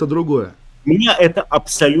этом или это другое? Меня это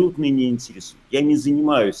абсолютно не интересует. Я не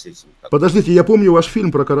занимаюсь этим. Подождите, я помню ваш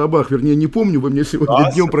фильм про Карабах, вернее, не помню, вы мне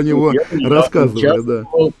сегодня днем про него рассказывали.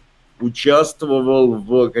 Участвовал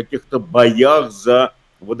в каких-то боях за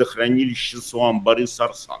водохранилище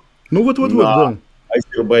Суам-Бары-Сарсан. Ну вот-вот-вот, да.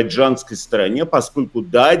 Азербайджанской стороне, поскольку,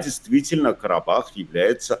 да, действительно, Карабах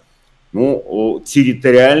является, ну,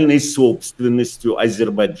 территориальной собственностью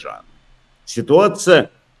Азербайджана. Ситуация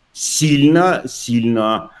сильно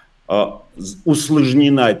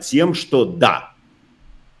усложнена тем, что, да,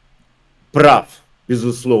 прав,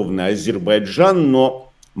 безусловно, Азербайджан,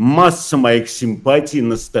 но масса моих симпатий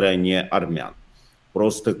на стороне армян.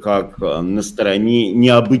 Просто как на стороне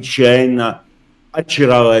необычайно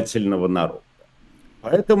очаровательного народа.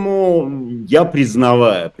 Поэтому я,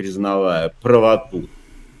 признавая правоту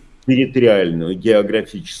территориальную,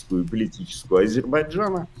 географическую и политическую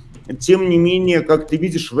Азербайджана, тем не менее, как ты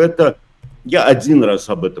видишь, в это я один раз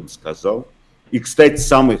об этом сказал. И, кстати,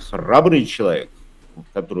 самый храбрый человек,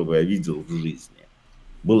 которого я видел в жизни,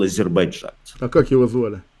 был азербайджанец. А как его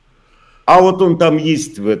звали? А вот он там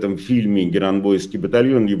есть в этом фильме «Геранбойский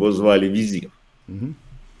батальон», его звали Визир. Угу.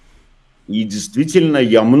 И действительно,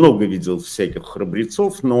 я много видел всяких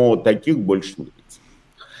храбрецов, но таких больше не видел.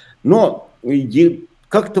 Но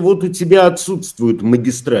как-то вот у тебя отсутствует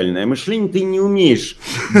магистральное мышление, ты не умеешь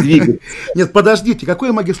двигаться. Нет, подождите,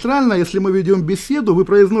 какое магистральное, если мы ведем беседу, вы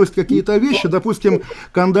произносите какие-то вещи, допустим,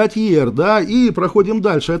 кондотьер, да, и проходим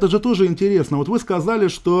дальше. Это же тоже интересно. Вот вы сказали,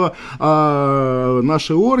 что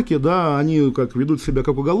наши орки, да, они как ведут себя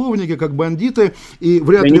как уголовники, как бандиты, и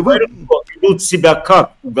вряд ли вы... Ведут себя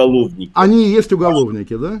как уголовники. Они и есть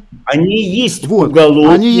уголовники, да? Они и есть вот,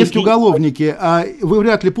 уголовники. Они есть уголовники. А вы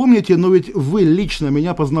вряд ли помните, но ведь вы лично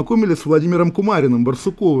меня познакомили с Владимиром Кумариным,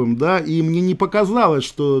 Барсуковым, да, и мне не показалось,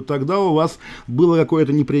 что тогда у вас было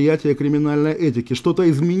какое-то неприятие криминальной этики. Что-то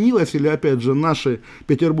изменилось или, опять же, наши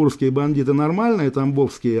петербургские бандиты нормальные,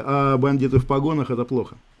 тамбовские, а бандиты в погонах это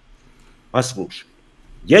плохо? Послушай,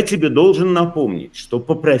 я тебе должен напомнить, что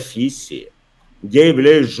по профессии я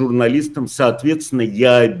являюсь журналистом, соответственно,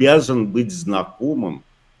 я обязан быть знакомым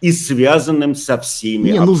и связанным со всеми.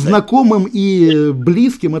 Не, ну знакомым и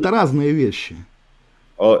близким это разные вещи.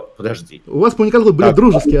 Подожди. У вас, по никакой были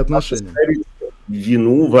дружеские отношения.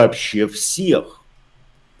 Вину вообще всех.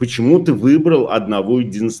 Почему ты выбрал одного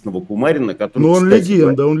единственного Кумарина, который... Ну, он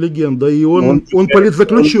легенда, и он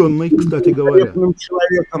политзаключенный, кстати говоря.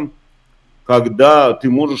 Человеком, когда ты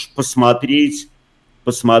можешь посмотреть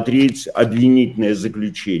обвинительное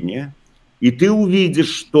заключение, и ты увидишь,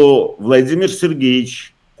 что Владимир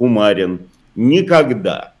Сергеевич Кумарин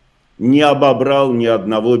никогда не обобрал ни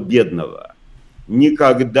одного бедного,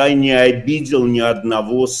 никогда не обидел ни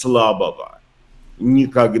одного слабого,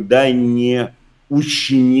 никогда не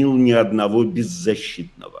ущемил ни одного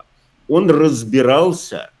беззащитного. Он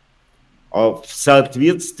разбирался в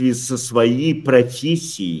соответствии со своей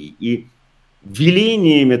профессией и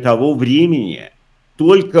велениями того времени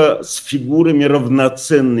только с фигурами,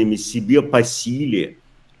 равноценными себе по силе,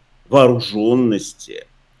 вооруженности.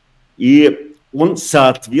 И он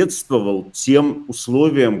соответствовал тем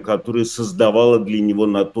условиям, которые создавала для него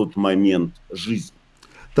на тот момент жизнь.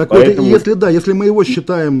 Так поэтому... вот, если мы его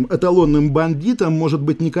считаем эталонным бандитом, может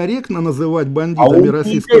быть, некорректно называть бандитами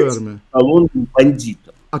российскую армию? Эталонным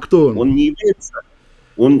бандитом. А кто он? Он не является.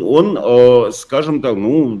 Он, скажем так,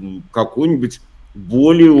 ну, какой-нибудь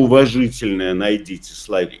более уважительное найдите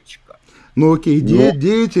словечко. Ну окей,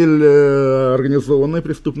 деятель организованной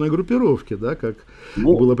преступной группировки, да, как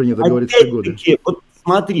было принято говорить в те годы. Вот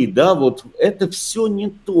смотри, да, вот это все не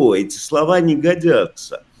то, эти слова не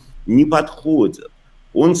годятся, не подходят.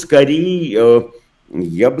 Он скорее,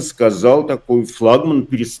 я бы сказал, такой флагман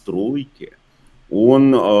перестройки.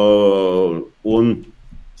 Он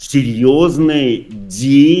серьезный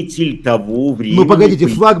деятель того времени. Ну, погодите,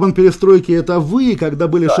 флагман перестройки это вы, когда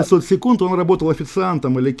были 600 секунд, он работал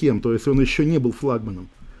официантом или кем, то есть он еще не был флагманом.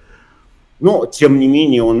 Но, тем не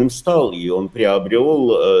менее, он им стал, и он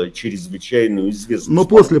приобрел чрезвычайную известность. Но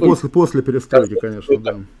после перестройки, конечно,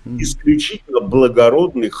 да. Исключительно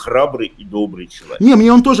благородный, храбрый и добрый человек. Не,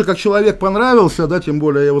 мне он тоже как человек понравился, да, тем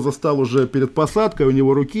более я его застал уже перед посадкой, у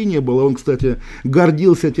него руки не было. Он, кстати,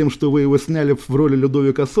 гордился тем, что вы его сняли в роли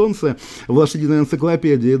Людовика Солнца в «Лошадиной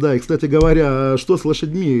энциклопедии», да. И, кстати говоря, что с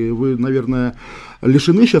лошадьми? Вы, наверное,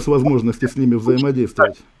 лишены сейчас возможности с ними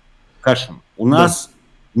взаимодействовать? Кашин, у нас...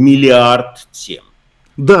 миллиард тем.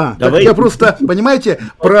 Да, так я просто, понимаете,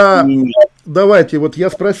 давайте, вот я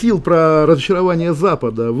спросил про разочарование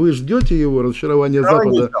Запада. Вы ждете его, разочарование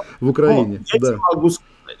Запада в Украине? Я тебе могу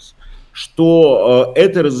сказать, что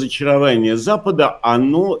это разочарование Запада,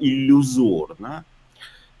 оно иллюзорно.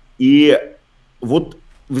 И вот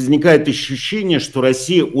возникает ощущение, что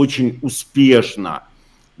Россия очень успешно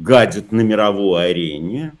гадит на мировой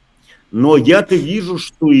арене. Но я-то вижу,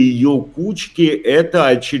 что ее кучки – это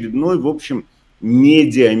очередной, в общем,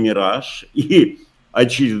 медиамираж и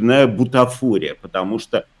очередная бутафория. Потому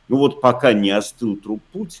что, ну вот пока не остыл труп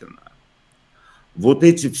Путина, вот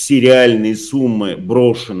эти все реальные суммы,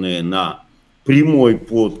 брошенные на прямой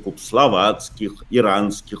подкуп словацких,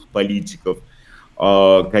 иранских политиков,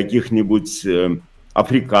 каких-нибудь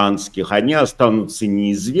африканских, они останутся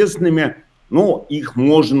неизвестными, но их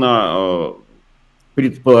можно...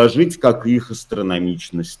 предположить, как и их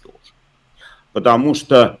астрономичность тоже. Потому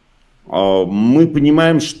что мы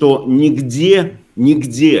понимаем, что нигде,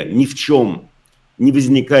 ни в чем не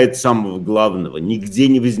возникает самого главного, нигде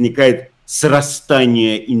не возникает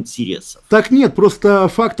срастание интересов. Так нет, просто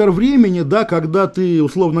фактор времени, да, когда ты,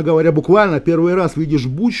 условно говоря, буквально первый раз видишь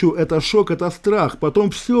Бучу, это шок, это страх, потом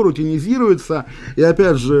все рутинизируется, и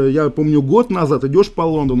опять же, я помню, год назад идешь по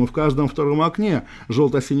Лондону, в каждом втором окне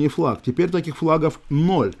желто-синий флаг, теперь таких флагов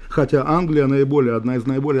 0, хотя Англия одна из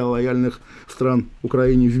наиболее лояльных стран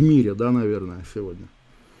Украине в мире, да, наверное, сегодня.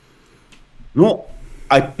 Ну,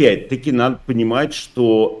 опять-таки надо понимать,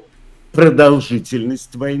 что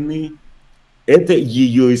продолжительность войны – это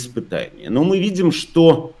ее испытание. Но мы видим,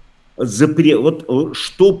 что вот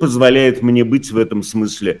что позволяет мне быть в этом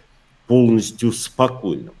смысле полностью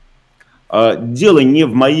спокойным. Дело не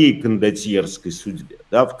в моей кондотьерской судьбе.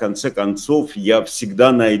 Да? В конце концов, я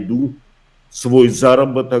всегда найду свой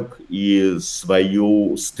заработок и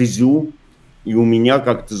свою стезю. И у меня,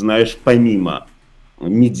 как ты знаешь, помимо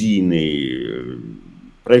медийной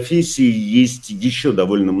профессии есть еще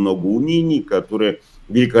довольно много умений, которые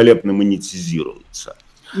великолепно монетизируются.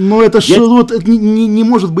 Но это же вот, не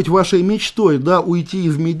может быть вашей мечтой, да, уйти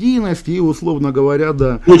из медийности и, условно говоря,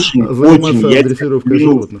 да, заниматься дрессировкой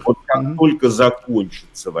животных. Вот как только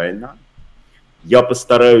закончится война, я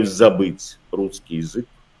постараюсь забыть русский язык,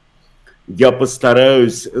 я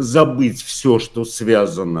постараюсь забыть все, что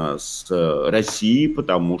связано с Россией,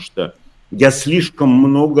 потому что я слишком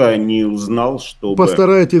много о ней узнал, чтобы...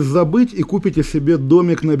 Постараетесь забыть и купите себе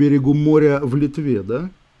домик на берегу моря в Литве, да?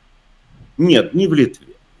 Нет, не в Литве.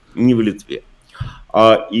 Не в Литве.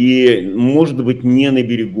 И, может быть, не на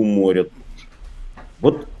берегу моря.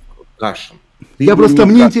 Вот, Кашин. Я просто,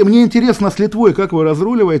 мне интересно с Литвой, как вы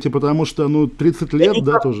разруливаете, потому что, 30 лет,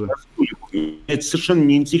 да, тоже. Это совершенно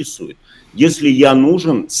не интересует. Если я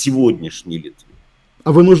нужен сегодняшней Литве.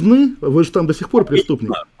 А вы нужны? Вы же там до сих пор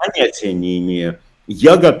преступник. Понятия не имею.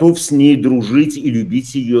 Я готов с ней дружить и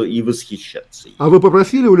любить ее, и восхищаться ей. А вы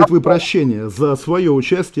попросили у Литвы прощения за свое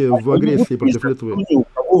участие в агрессии против Литвы? Ни у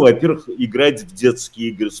кого, во-первых, играть в детские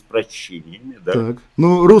игры с прощениями. Да? Так.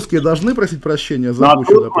 Ну, русские должны просить прощения за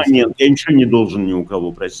Бучу, допустим? Момент я ничего не должен ни у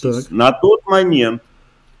кого просить. Так.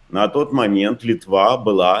 На тот момент Литва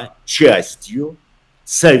была частью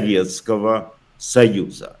Советского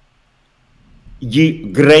Союза. И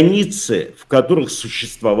границы, в которых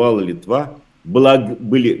существовала Литва,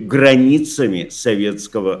 были границами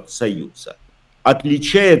Советского Союза.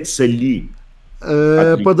 Отличается ли?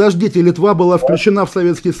 Подождите, Литва была включена в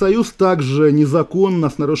Советский Союз также незаконно,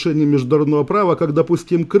 с нарушением международного права, как,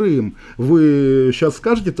 допустим, Крым. Вы сейчас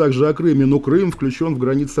скажете также о Крыме, но Крым включен в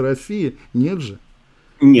границы России, нет же?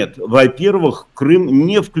 Нет, во-первых, Крым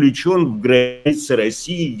не включен в границы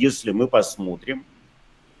России, если мы посмотрим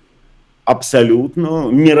абсолютно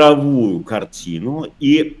мировую картину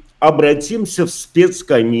и обратимся в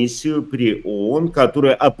спецкомиссию при ООН,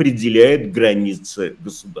 которая определяет границы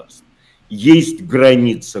государств. Есть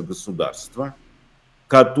граница государства,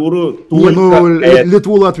 которую только...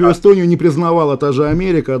 Литву, Латвию, Эстонию не признавала та же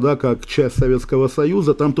Америка, да, как часть Советского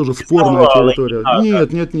Союза, там тоже спорная территория.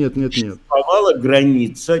 Нет. Существовала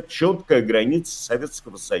граница, четкая граница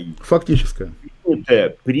Советского Союза. Фактическая.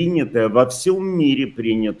 Принятая во всем мире,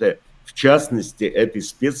 принятая в частности этой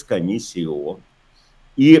спецкомиссии ООН.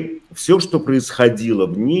 И все, что происходило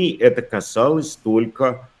в ней, это касалось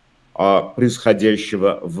только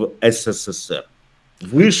происходящего в СССР.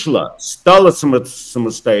 Вышла, стала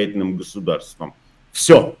самостоятельным государством.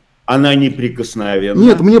 Все, она неприкосновенна.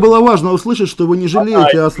 Нет, мне было важно услышать, что вы не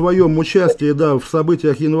жалеете о своем участии, да, в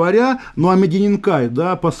событиях января, ну а Медининкай,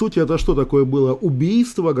 да, по сути, это что такое было?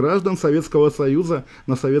 Убийство граждан Советского Союза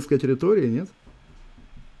на советской территории, нет?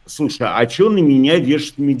 Слушай, а что на меня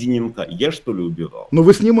вешает Медининкай? Я что ли убивал? Ну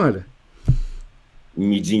вы снимали.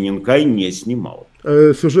 Медининкай не снимал.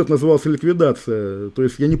 Сюжет назывался «Ликвидация». То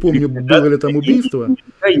есть я не помню, было ли там убийство.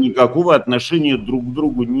 Никакого отношения друг к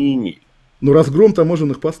другу не имеет. Ну разгром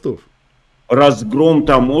таможенных постов. Разгром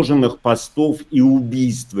таможенных постов и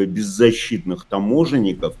убийство беззащитных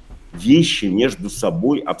таможенников – вещи между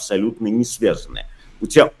собой абсолютно не связанные. У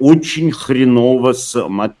тебя очень хреново с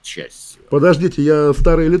матчастью. Подождите, я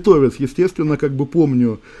старый литовец, естественно, как бы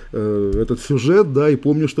помню этот сюжет, да, и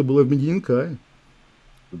помню, что было в Медининкае.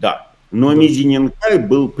 Да, но Медининкай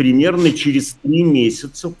был примерно через 3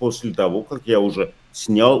 месяца после того, как я уже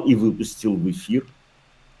снял и выпустил в эфир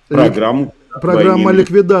программу. Программа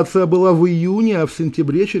 «Ликвидация» была в июне, а в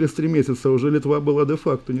сентябре, через 3 месяца, уже Литва была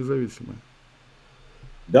де-факто независимой.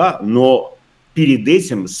 Да, но перед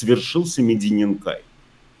этим свершился Медининкай,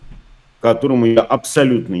 к которому я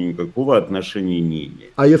абсолютно никакого отношения не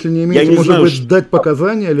имею. А если не имеете, может быть, дать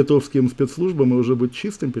показания литовским спецслужбам и уже быть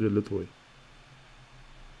чистым перед Литвой?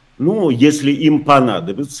 Ну, если им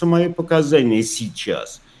понадобятся мои показания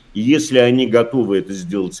сейчас, и если они готовы это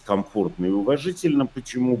сделать комфортно и уважительно,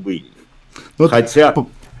 почему бы и нет? Вот. Хотя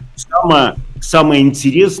самое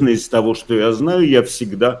интересное из того, что я знаю, я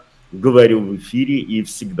всегда говорю в эфире и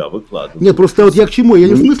всегда выкладываю. Нет, просто вот я к чему? Я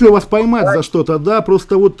не в смысле вас поймать за что-то, да,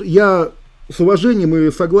 просто вот я с уважением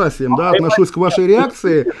и согласием, да, отношусь к вашей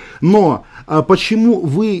реакции, но почему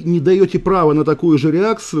вы не даете права на такую же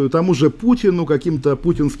реакцию тому же Путину, каким-то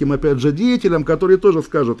путинским, опять же, деятелям, которые тоже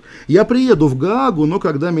скажут, я приеду в Гаагу, но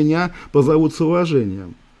когда меня позовут с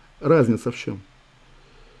уважением. Разница в чем?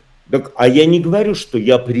 Так, а я не говорю, что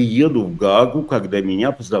я приеду в Гаагу, когда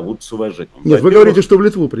меня позовут с уважением. Нет, вы говорите, что в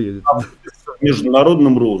Литву приедете. В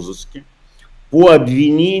международном розыске по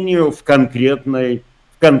обвинению в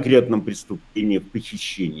конкретном преступлении, в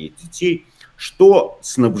похищении детей, что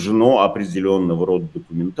снабжено определенного рода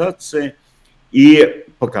документацией и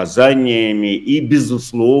показаниями, и,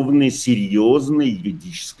 безусловно, серьезной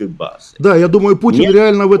юридической базой. Да, я думаю, Путин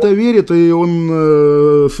реально в это верит, и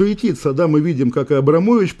он суетится. Да, мы видим, как и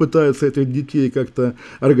Абрамович пытается этих детей как-то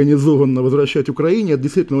организованно возвращать Украине. Это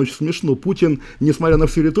действительно очень смешно. Путин, несмотря на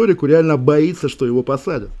всю риторику, реально боится, что его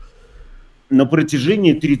посадят. На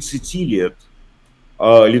протяжении 30 лет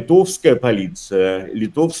литовская полиция,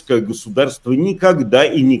 литовское государство никогда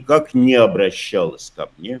и никак не обращалось ко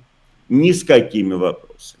мне ни с какими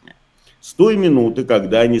вопросами. С той минуты,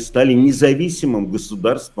 когда они стали независимым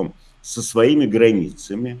государством со своими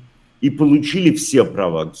границами и получили все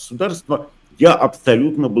права государства, я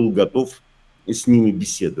абсолютно был готов с ними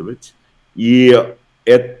беседовать. И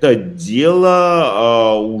это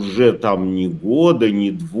дело уже там ни года, ни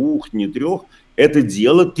двух, ни трех, это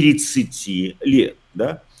дело 30 лет.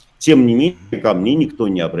 Да? Тем не менее, ко мне никто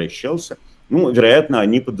не обращался. Ну, вероятно,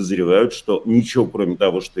 они подозревают, что ничего, кроме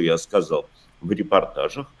того, что я сказал в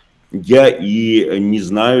репортажах, я и не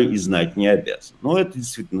знаю, и знать не обязан. Но это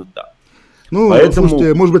действительно так. Ну,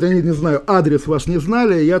 слушайте, может быть, они, не знаю, адрес ваш не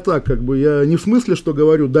знали, я так, я не в смысле, что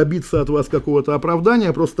говорю, добиться от вас какого-то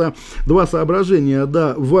оправдания, просто два соображения,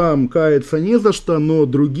 да, вам каяться не за что, но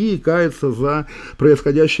другие каяться за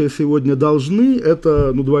происходящее сегодня должны,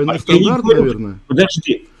 это, двойной стандарт, наверное.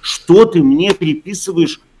 Подожди, что ты мне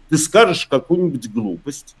приписываешь, ты скажешь какую-нибудь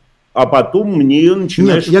глупость, а потом мне ее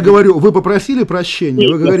начинаешь... Нет, я говорю, вы попросили прощения,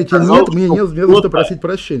 вы говорите, нет, мне не за что просить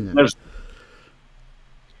прощения. Подожди.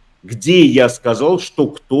 Где я сказал, что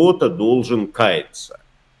кто-то должен каяться?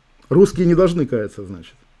 Русские не должны каяться,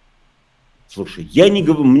 значит. Слушай, я не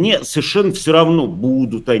говорю, мне совершенно все равно,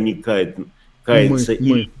 будут они каяться.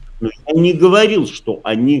 Но я не говорил, что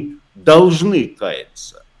они должны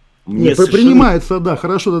каяться. Нет, принимается, да,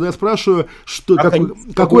 хорошо, тогда я спрашиваю, что,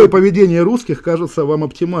 какое поведение русских кажется вам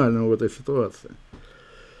оптимальным в этой ситуации?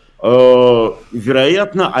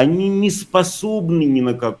 Вероятно, они не способны ни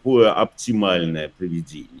на какое оптимальное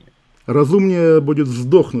поведение. Разумнее будет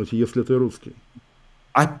сдохнуть, если ты русский.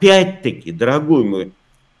 Опять-таки, дорогой мой,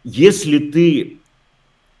 если ты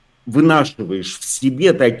вынашиваешь в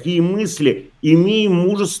себе такие мысли, имей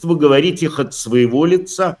мужество говорить их от своего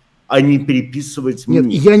лица, а не приписывать мне.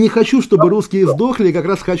 Нет, я не хочу, чтобы русские сдохли, я как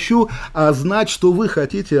раз хочу знать, что вы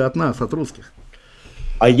хотите от нас, от русских.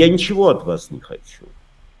 А я ничего от вас не хочу.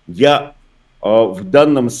 Я в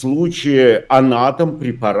данном случае анатом,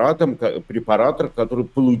 препаратор, который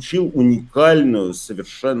получил уникальную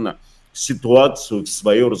совершенно ситуацию в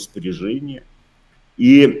свое распоряжение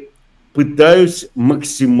и пытаюсь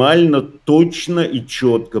максимально точно и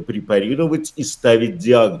четко препарировать и ставить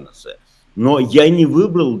диагнозы. Но я не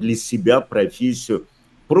выбрал для себя профессию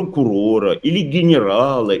прокурора или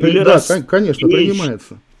генерала. Да, конечно,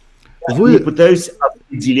 принимается. Я не пытаюсь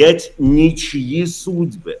определять ничьи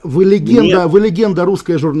судьбы. Вы легенда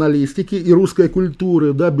русской журналистики и русской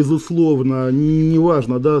культуры, да, безусловно,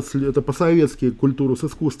 неважно, да, это по-советски культуру с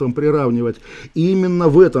искусством приравнивать. И именно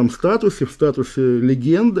в этом статусе, в статусе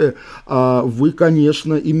легенды, вы,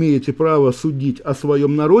 конечно, имеете право судить о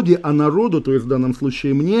своем народе, а народу, то есть в данном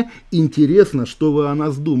случае мне, интересно, что вы о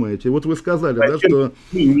нас думаете. Вот вы сказали, да, что...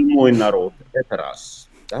 Не мой народ, это раз.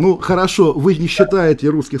 Да? Ну, хорошо, вы не считаете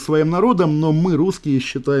русских своим народом, но мы, русские,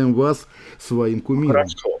 считаем вас своим кумиром.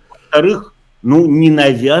 Хорошо. Во-вторых, не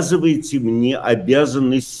навязывайте мне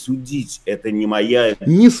обязанность судить. Это не моя...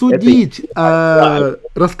 Не судить, а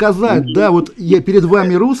рассказать. Да, вот я перед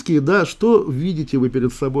вами русский, да, что видите вы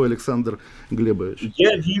перед собой, Александр Глебович?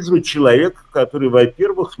 Я вижу человека, который,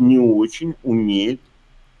 во-первых, не очень умеет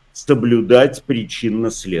соблюдать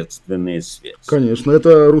причинно-следственные связи. Конечно,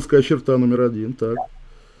 это русская черта номер один, так.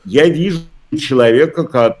 Я вижу человека,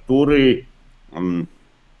 который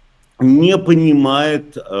не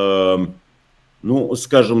понимает,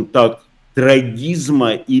 скажем так,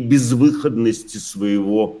 трагизма и безвыходности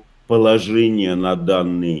своего положения на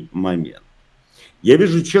данный момент. Я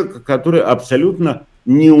вижу человека, который абсолютно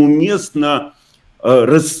неуместно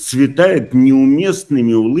расцветает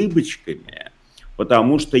неуместными улыбочками,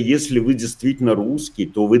 потому что если вы действительно русский,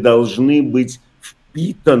 то вы должны быть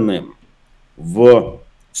впитанным в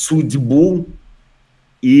судьбу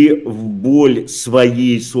и в боль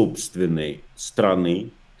своей собственной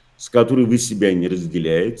страны, с которой вы себя не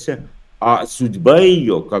разделяете, а судьба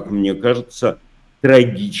ее, как мне кажется,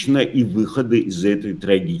 трагична, и выхода из этой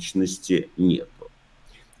трагичности нету.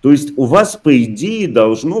 То есть у вас, по идее,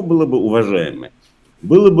 должно было бы, уважаемые,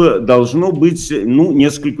 должно быть, ну,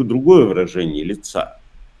 несколько другое выражение лица.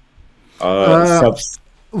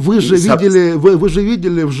 Вы же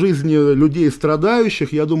видели в жизни людей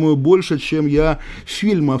страдающих, я думаю, больше, чем я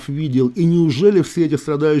фильмов видел. И неужели все эти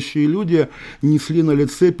страдающие люди несли на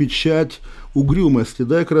лице печать угрюмости?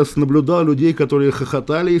 Да, я как раз наблюдал людей, которые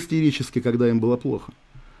хохотали истерически, когда им было плохо.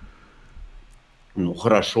 Ну,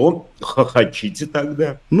 хорошо, хохочите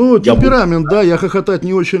тогда. Ну, темперамент, да, я хохотать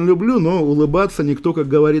не очень люблю, но улыбаться никто, как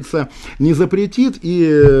говорится, не запретит, и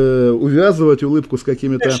увязывать улыбку с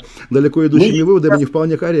какими-то далеко идущими выводами не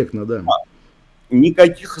вполне корректно, да.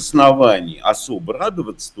 Никаких оснований особо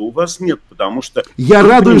радоваться-то у вас нет, потому что... Я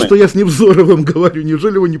радуюсь, что я с Невзоровым говорю,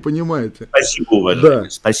 неужели вы не понимаете? Спасибо, уважаемый, да.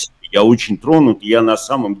 Спасибо, я очень тронут, я на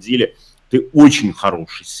самом деле, ты очень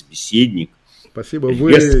хороший собеседник. Спасибо,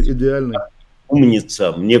 вы идеальный.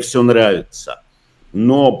 Умница, мне все нравится.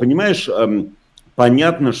 Но, понимаешь,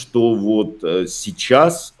 понятно, что вот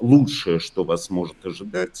сейчас лучшее, что вас может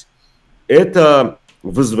ожидать, это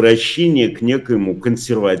возвращение к некоему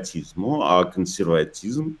консерватизму. А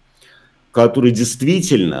консерватизм, который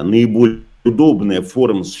действительно наиболее удобная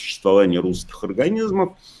форма существования русских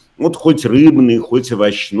организмов, вот хоть рыбный, хоть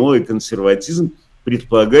овощной консерватизм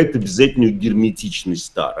предполагает обязательную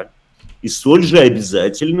герметичность тары. И столь же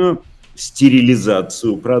обязательную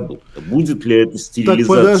стерилизацию продукта. Будет ли это стерилизация?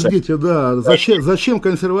 Так подождите, да. Зачем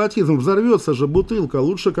консерватизм? Взорвется же бутылка.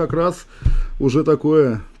 Лучше как раз уже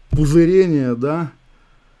такое пузырение, да?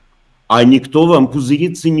 А никто вам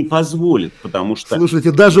пузыриться не позволит, потому что...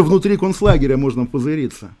 Слушайте, даже внутри концлагеря можно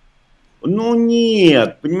пузыриться. Ну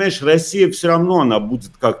нет, понимаешь, Россия все равно, она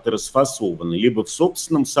будет как-то расфасована. Либо в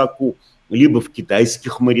собственном соку, либо в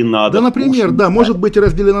китайских маринадах. Да, например, да, может быть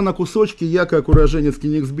разделена на кусочки. Я, как уроженец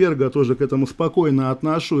Кенигсберга, тоже к этому спокойно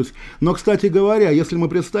отношусь. Но, кстати говоря, если мы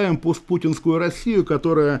представим постпутинскую Россию,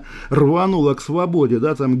 которая рванула к свободе,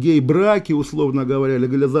 да, там гей-браки, условно говоря,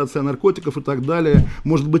 легализация наркотиков и так далее,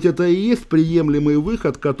 может быть, это и есть приемлемый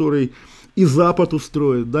выход, который и Запад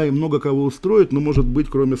устроит, да, и много кого устроит, но, может быть,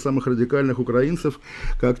 кроме самых радикальных украинцев,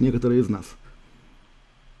 как некоторые из нас.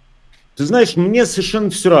 Ты знаешь, мне совершенно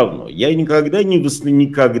все равно. Я никогда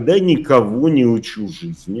никого не учу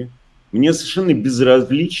жизни. Мне совершенно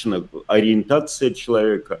безразлична ориентация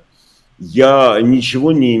человека. Я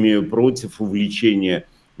ничего не имею против увлечения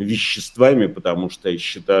веществами, потому что я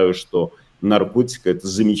считаю, что наркотик – это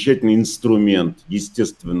замечательный инструмент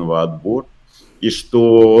естественного отбора. И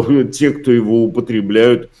что те, кто его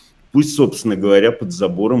употребляют, пусть, собственно говоря, под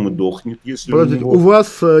забором и дохнет, если Подождите, у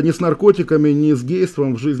вас ни с наркотиками, ни с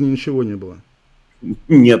гейством в жизни ничего не было?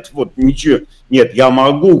 Нет, вот ничего. Нет, я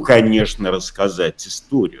могу, конечно, рассказать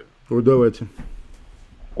историю. Ой, давайте.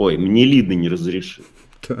 Ой, мне Лида не разрешит.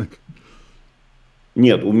 Так.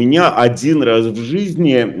 Нет, у меня один раз в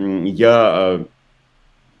жизни я,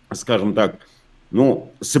 скажем так,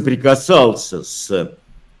 ну, соприкасался с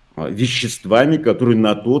веществами, которые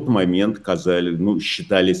на тот момент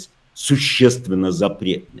считались существенно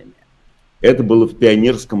запретными. Это было в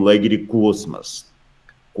пионерском лагере «Космос».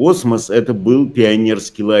 «Космос» — это был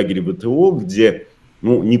пионерский лагерь ВТО, где,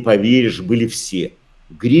 ну, не поверишь, были все.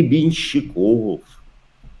 Гребенщиков,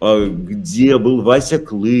 где был Вася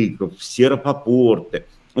Клыков, все Рапопорты.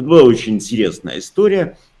 Это была очень интересная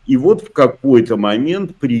история. И вот в какой-то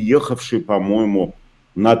момент, приехавший, по-моему,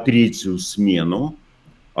 на 3-ю смену,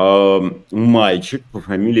 мальчик по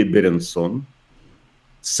фамилии Беренсон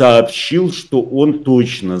сообщил, что он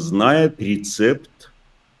точно знает рецепт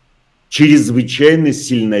чрезвычайно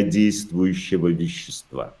сильнодействующего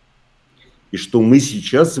вещества. И что мы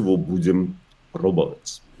сейчас его будем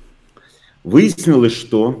пробовать. Выяснилось,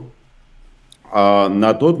 что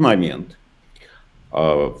на тот момент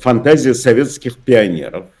фантазия советских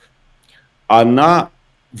пионеров, она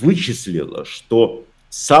вычислила, что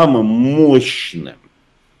самым мощным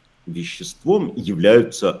веществом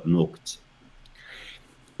являются ногти.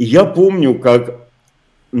 И я помню, как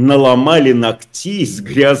наломали ногтей с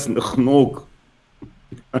грязных ног,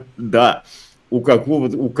 да, у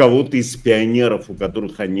кого-то из пионеров, у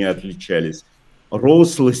которых они отличались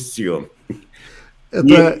рослостью.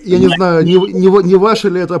 Это, я не знаю, не ваше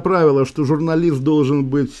ли это правило, что журналист должен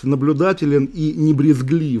быть наблюдателен и не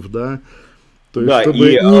брезглив, да? То есть, да, чтобы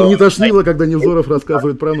не тошнило, когда Невзоров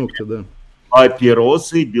рассказывает про ногти, да.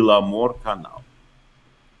 Папиросы, Беломор-канал.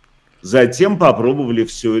 Затем попробовали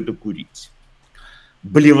все это курить.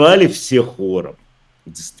 Блевали все хором.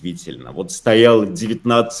 Действительно. Вот стояло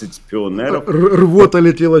 19 пионеров. Рвота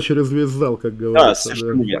летела через весь зал, как говорится. Да,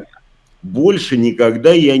 совершенно верно. Больше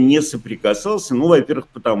никогда я не соприкасался. Ну, во-первых,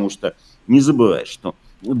 потому что не забывай, что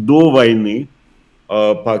до войны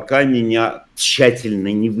пока меня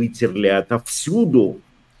тщательно не вытерли отовсюду,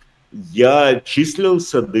 я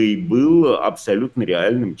числился, да и был абсолютно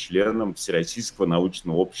реальным членом Всероссийского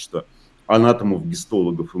научного общества анатомов,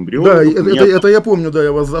 гистологов, эмбриологов. Да, это я помню, да,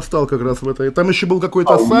 я вас застал как раз в этой. Там еще был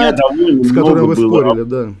какой-то сайт, с которым вы спорили,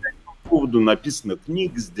 да. По поводу написано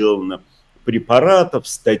книг, сделано препаратов,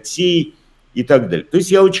 статей и так далее. То есть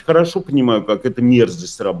я очень хорошо понимаю, как эта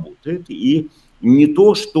мерзость работает, и не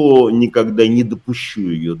то, что никогда не допущу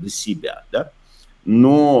ее до себя, да,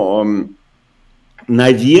 но,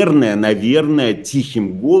 наверное,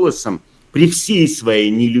 тихим голосом, при всей своей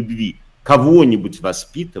нелюбви кого-нибудь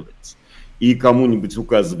воспитывать и кому-нибудь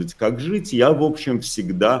указывать, как жить, я, в общем,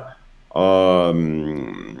 всегда в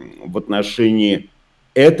отношении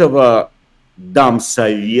этого дам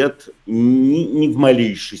совет ни в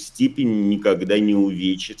малейшей степени никогда не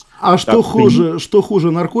увечить. А что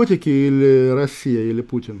хуже, наркотики или Россия, или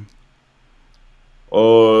Путин?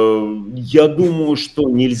 Я думаю, что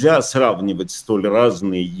нельзя сравнивать столь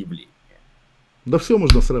разные явления. Да все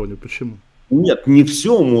можно сравнивать, почему? Нет, не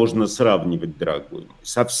все можно сравнивать, дорогой мой,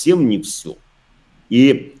 совсем не все.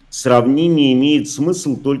 И сравнение имеет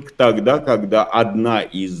смысл только тогда, когда одна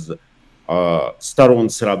из сторон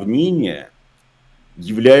сравнения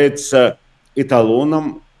является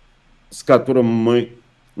эталоном, с которым мы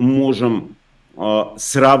можем,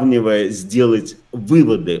 сравнивая, сделать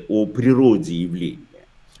выводы о природе явления.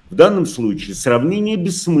 В данном случае сравнение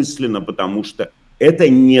бессмысленно, потому что это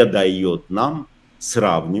не дает нам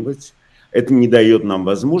сравнивать, это не дает нам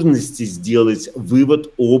возможности сделать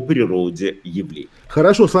вывод о природе явления.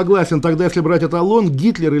 Хорошо, согласен. Тогда, если брать эталон,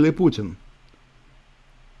 Гитлер или Путин?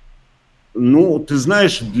 Ну, ты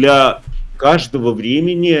знаешь, для каждого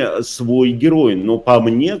времени свой герой. Но по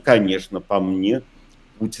мне, конечно,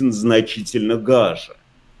 Путин значительно гаже.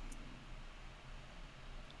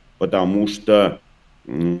 Потому что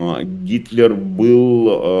Гитлер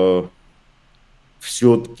был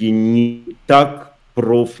все-таки не так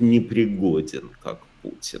профнепригоден, как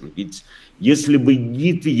Путин. Ведь если бы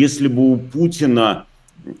у Путина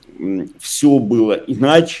все было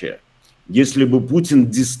иначе, если бы Путин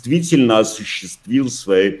действительно осуществил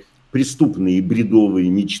свои преступные и бредовые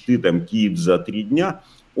мечты, там, Киев за 3 дня,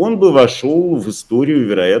 он бы вошел в историю,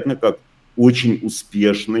 вероятно, как очень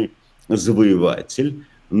успешный завоеватель.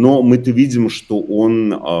 Но мы-то видим, что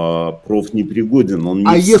он профнепригоден. Он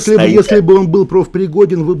не если бы он был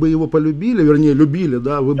профпригоден, вы бы его полюбили, вернее, любили,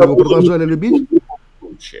 да? Вы бы его продолжали любить?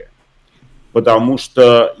 Потому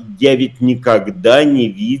что я ведь никогда не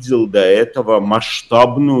видел до этого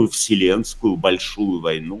масштабную вселенскую большую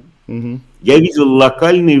войну. Угу. Я видел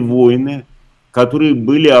локальные войны, которые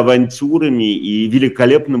были авантюрами и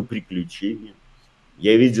великолепным приключением.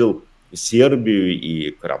 Я видел Сербию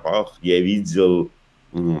и Карабах, я видел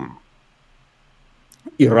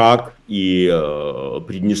Ирак и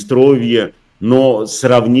Приднестровье, но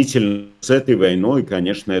сравнительно с этой войной,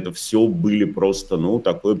 конечно, это все были просто,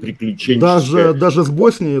 такое приключенческое. Даже с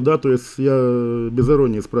Боснией, да, то есть я без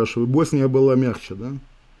иронии спрашиваю, Босния была мягче, да?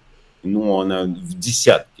 Ну, она в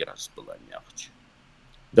десятки раз была мягче.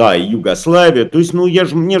 Да, и Югославия, то есть,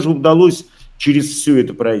 мне же удалось через все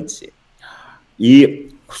это пройти.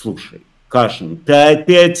 И, слушай, Кашин, ты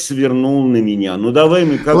опять свернул на меня. Ну давай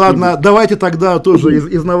мы как-нибудь... Ладно, давайте тогда тоже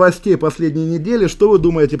из новостей последней недели. Что вы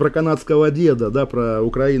думаете про канадского деда, да, про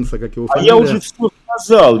украинца, как его фамилия? Я уже все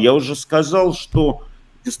сказал. Я уже сказал, что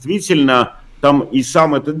действительно там и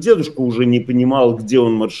сам этот дедушка уже не понимал, где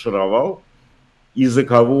он маршировал и за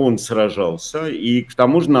кого он сражался. И к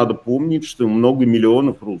тому же надо помнить, что много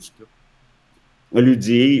миллионов русских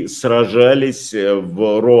людей сражались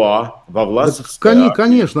в Роа, во Власовской армии.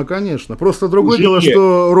 Конечно. Просто другое дело,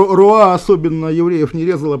 что Роа особенно евреев не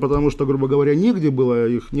резала, потому что, грубо говоря, негде было,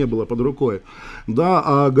 их не было под рукой. Да,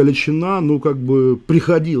 а Галичина,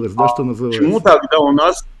 приходилось, да, что называется. Почему тогда у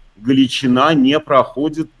нас Галичина не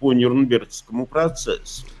проходит по Нюрнбергскому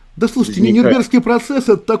процессу? Да слушайте, Нюрнбергский процесс —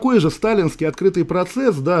 это такой же сталинский открытый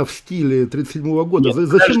процесс, да, в стиле 1937 года. Нет,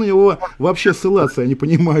 зачем на него вообще ссылаться, я не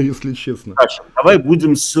понимаю, если честно. Саша, давай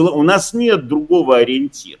будем ссылаться. У нас нет другого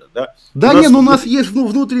ориентира, да? У нас есть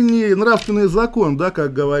внутренний нравственный закон, да,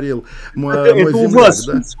 как говорил мой земляк. У вас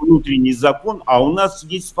есть внутренний закон, а у нас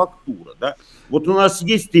есть фактура, да? Вот у нас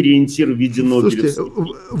есть ориентир в виде Нобелевских.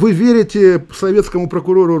 Слушайте, вы верите советскому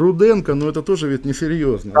прокурору Руденко, но это тоже ведь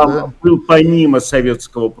несерьезно. Там да? Помимо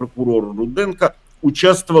советского прокурора Руденко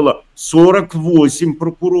участвовало 48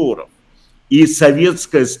 прокуроров. И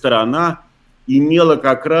советская сторона имела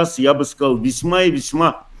как раз, я бы сказал, весьма и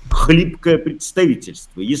весьма хлипкое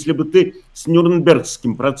представительство. Если бы ты с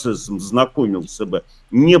Нюрнбергским процессом знакомился бы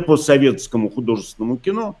не по советскому художественному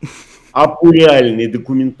кино, а по реальной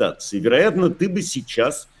документации, вероятно, ты бы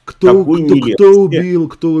сейчас Кто убил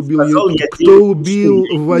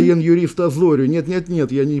воен-юриста Зорю?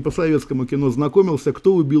 Нет, я не по советскому кино знакомился.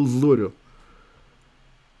 Кто убил Зорю?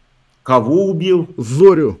 Кого убил?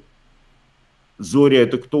 Зорю. Зоря —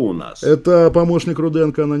 это кто у нас? Это помощник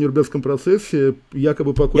Руденко на Нюрнбергском процессе,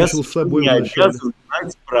 якобы покончил с собой. Я обязан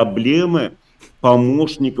знать проблемы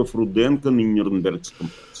помощников Руденко на Нюрнбергском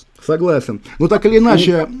процессе. Согласен. Но так или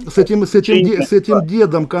иначе, с этим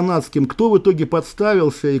дедом канадским, кто в итоге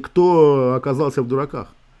подставился и кто оказался в дураках?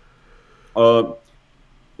 Да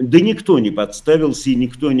никто не подставился и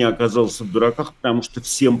никто не оказался в дураках, потому что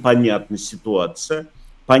всем понятна ситуация.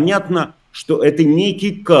 Понятно, что это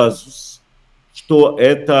некий казус, что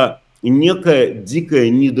это некое дикое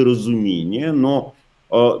недоразумение, но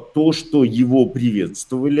то, что его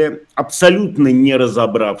приветствовали, абсолютно не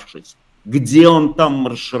разобравшись, где он там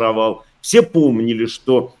маршировал. Все помнили,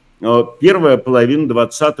 что первая половина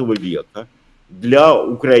 20 века для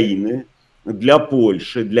Украины, для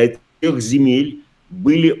Польши, для тех земель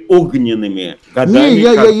были огненными годами.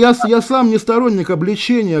 Я сам не сторонник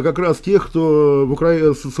обличения как раз тех, кто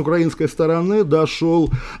с украинской стороны дошел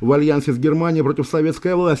в альянсе с Германией против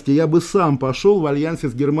советской власти. Я бы сам пошел в альянсе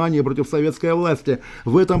с Германией против советской власти.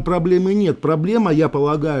 В этом проблемы нет. Проблема, я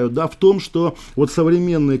полагаю, в том, что вот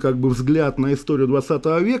современный взгляд на историю 20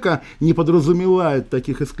 века не подразумевает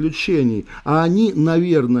таких исключений. А они,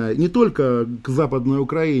 наверное, не только к Западной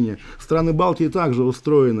Украине, страны Балтии также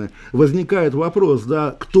устроены. Возникает вопрос,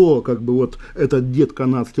 кто этот дед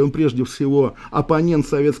канадский, он прежде всего оппонент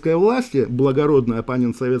советской власти, благородный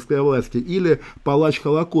оппонент советской власти, или палач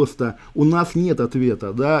Холокоста? У нас нет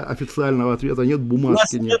ответа, официального ответа нет,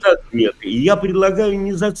 бумажки нет. У нас нет ответа, и я предлагаю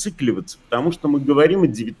не зацикливаться, потому что мы говорим о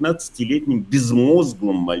 19-летнем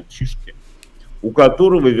безмозглом мальчишке, у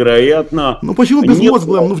которого, вероятно... Почему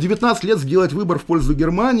безмозглым? В 19 лет сделать выбор в пользу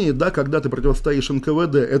Германии, когда ты противостоишь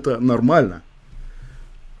НКВД, это нормально.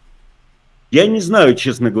 Я не знаю,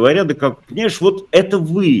 честно говоря, понимаешь, вот это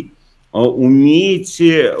вы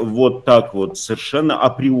умеете вот так вот совершенно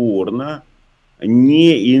априорно,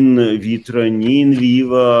 не ин витро, не ин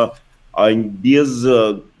виво, а без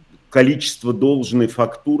количества должной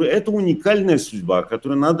фактуры. Это уникальная судьба,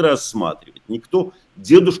 которую надо рассматривать. Никто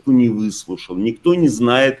дедушку не выслушал, никто не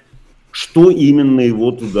знает, что именно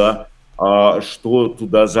его туда, что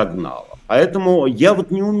туда загнало. Поэтому я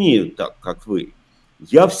не умею так, как вы.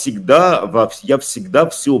 Я всегда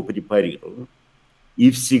все препарирую. И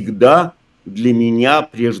всегда для меня,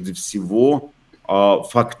 прежде всего,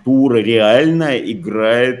 фактура реальная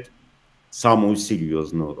играет самую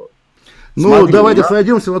серьезную роль. Давайте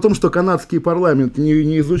сойдемся на том, что канадский парламент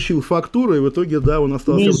не изучил фактуру, и в итоге, он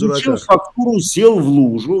остался в дураках. Не изучил фактуру, сел в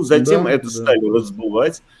лужу, затем стали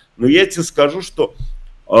раздувать. Но я тебе скажу, что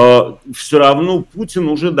все равно Путин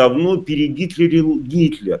уже давно перегитлерил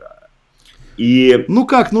Гитлера.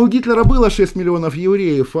 У Гитлера было 6 миллионов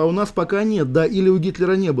евреев, а у нас пока нет, или у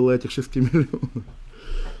Гитлера не было этих 6 миллионов?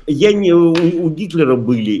 У Гитлера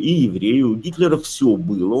были и евреи, у Гитлера все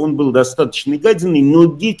было, он был достаточно гадиной, но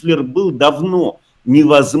Гитлер был давно,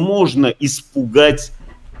 невозможно испугать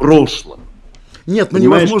прошлым. Нет,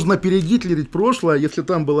 невозможно перегитлерить прошлое, если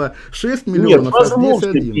там было 6 миллионов, Нет,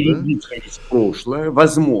 возможно перегитлерить прошлое,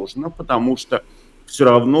 возможно, потому что все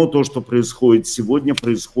равно то, что происходит сегодня,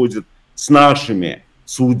 происходит с нашими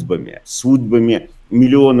судьбами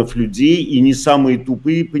миллионов людей, и не самые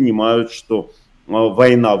тупые понимают, что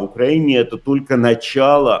война в Украине — это только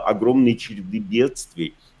начало огромной череды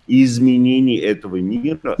бедствий и изменений этого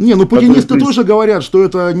мира. Путинисты тоже говорят, что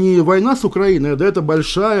это не война с Украиной, это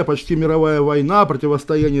большая, почти мировая война,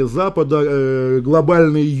 противостояние Запада,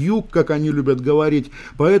 глобальный юг, как они любят говорить.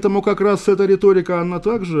 Поэтому как раз эта риторика, она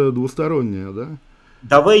также двусторонняя, да?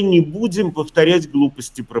 Давай не будем повторять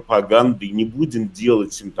глупости пропаганды, не будем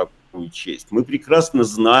делать им такую честь. Мы прекрасно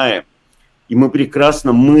знаем, и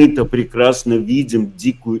мы-то прекрасно видим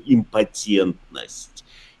дикую импотентность,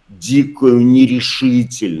 дикую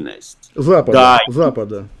нерешительность.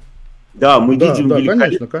 Запада. Да, мы видим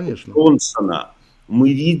великолепного Джонсона,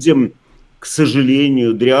 мы видим, к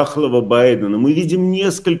сожалению, дряхлого Байдена, мы видим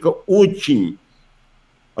несколько очень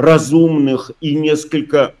разумных и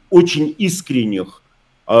несколько очень искренних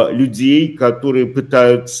людей, которые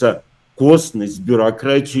пытаются косность,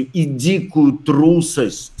 бюрократию и дикую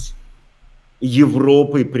трусость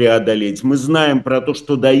Европы преодолеть. Мы знаем про то,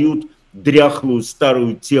 что дают дряхлую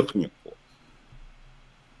старую технику.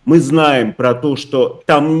 Мы знаем про то, что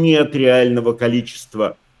там нет реального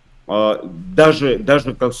количества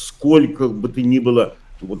даже как сколько бы то ни было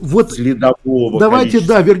вот следового давайте,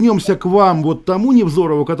 количества. да, вернемся к вам, вот тому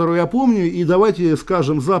Невзорову, которого я помню, и давайте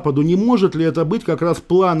скажем Западу, не может ли это быть как раз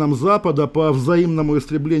планом Запада по взаимному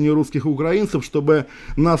истреблению русских и украинцев, чтобы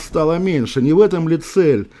нас стало меньше? Не в этом ли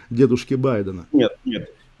цель дедушки Байдена? Нет,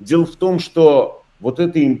 нет. Дело в том, что вот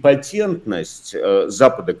эта импотентность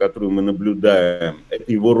Запада, которую мы наблюдаем,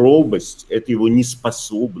 это его робость, это его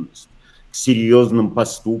неспособность к серьезным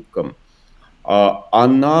поступкам,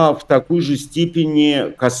 она в такой же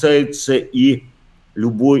степени касается и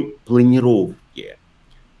любой планировки.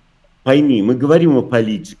 Пойми, мы говорим о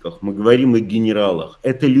политиках, мы говорим о генералах.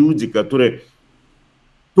 Это люди, которые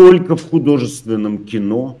только в художественном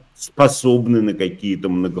кино способны на какие-то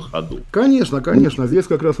многоходовки. Конечно, конечно, здесь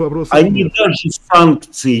как раз вопрос. Они даже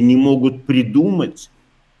санкции не могут придумать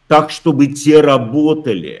так, чтобы те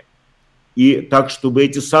работали, и так, чтобы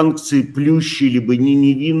эти санкции плющили бы не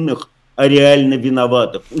невинных, а реально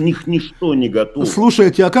виноватых. У них ничто не готово.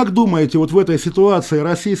 Слушайте, а как думаете, вот в этой ситуации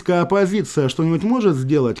российская оппозиция что-нибудь может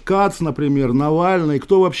сделать? Кац, например, Навальный.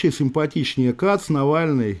 Кто вообще симпатичнее? Кац,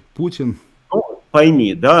 Навальный, Путин? Ну,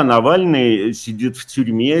 пойми, да, Навальный сидит в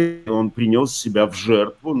тюрьме, он принес себя в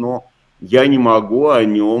жертву, но я не могу о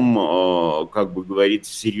нем как бы говорить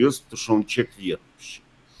всерьез, потому что он человек верующий.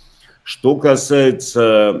 Что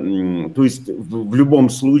касается, то есть в любом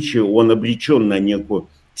случае он обречен на некую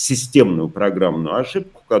системную программную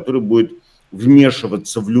ошибку, которая будет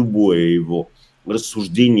вмешиваться в любое его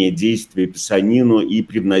рассуждение, действие, писанину и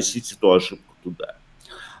привносить эту ошибку туда.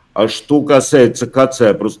 А что касается Каца,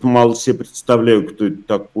 я просто мало себе представляю, кто это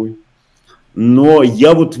такой. Но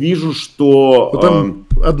я вот вижу, что... Там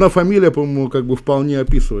одна фамилия, по-моему, как бы вполне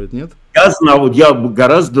описывает, нет? Я знаю, я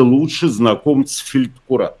гораздо лучше знаком с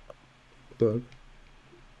фельдкуратом,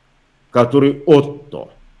 который Отто.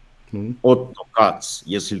 Отто Кац,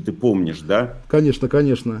 если ты помнишь, да? Конечно,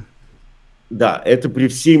 конечно. Да, это при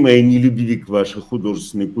всей моей нелюбви к вашей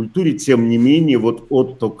художественной культуре, тем не менее, вот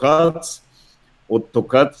Отто Кац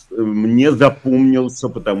мне запомнился,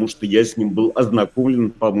 потому что я с ним был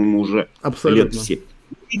ознакомлен, по-моему, уже лет 7.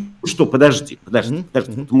 Что, подожди.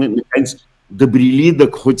 Мы, наконец, добрели до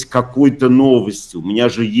хоть какой-то новости. У меня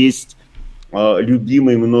же есть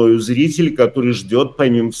любимый мною зритель, который ждет,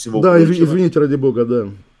 помимо всего прочего. Да, извините, ради бога, да.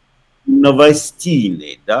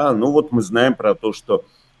 Новостейный, да, ну вот мы знаем про то, что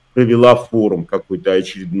провела форум какой-то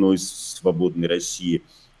очередной «Свободной России»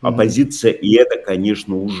 оппозиция, и это,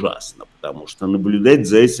 конечно, ужасно, потому что наблюдать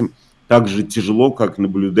за этим так же тяжело, как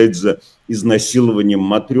наблюдать за изнасилованием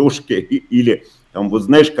матрешки или, там, вот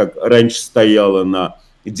знаешь, как раньше стояла на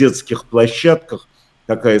детских площадках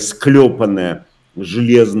такая склепанная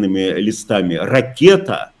железными листами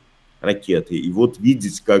ракета, и вот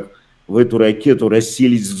видеть, как в эту ракету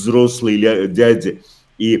расселись взрослые дяди,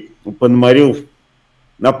 и Пономарев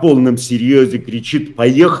на полном серьезе кричит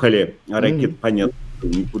 «Поехали!», а ракета, понятно,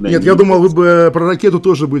 никуда Нет, я думал, вы бы про ракету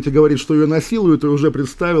тоже будете говорить, что ее насилуют, и уже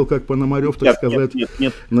представил, как Пономарев, так сказать,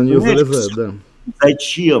 на нее залезает. Да.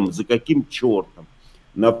 Зачем, за каким чертом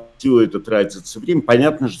на все это тратится время?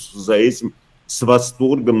 Понятно, что за этим с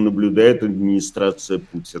восторгом наблюдает администрация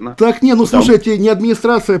Путина. Так, не, ну слушайте, не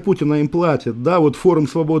администрация Путина им платит, да, вот форум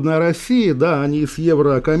 «Свободная Россия», да, они с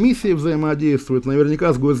Еврокомиссией взаимодействуют,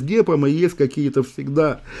 наверняка с Госдепом, и есть какие-то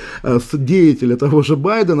всегда деятели того же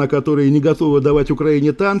Байдена, которые не готовы давать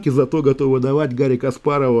Украине танки, зато готовы давать Гарри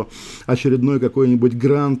Каспарову очередной какой-нибудь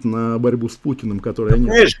грант на борьбу с Путиным, который они...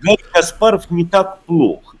 Знаешь, Гарри Каспаров не так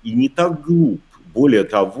плох и не так глуп. Более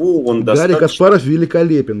того, он Гарри Каспаров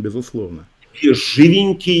великолепен, безусловно. И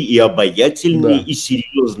живенький, и обаятельный, да, и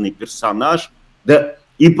серьезный персонаж. Да,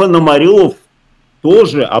 и Пономарев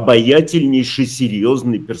тоже обаятельнейший,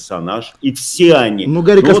 серьезный персонаж. И все они... Но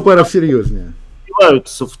Гарри Каспаров серьезнее.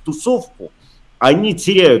 Вливаются в тусовку, они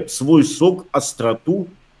теряют свой сок, остроту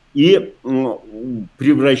и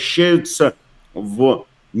превращаются в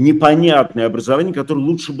непонятное образование, которое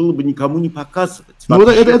лучше было бы никому не показывать. Ну,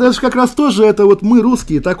 это же как раз тоже, это вот мы,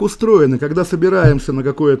 русские, так устроены, когда собираемся на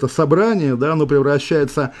какое-то собрание, да, оно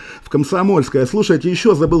превращается в комсомольское. Слушайте,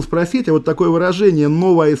 еще забыл спросить, а вот такое выражение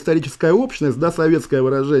 «новая историческая общность», да, советское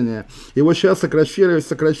выражение, его сейчас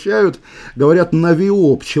сокращают, говорят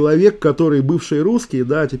 «навиоп», человек, который бывший русский,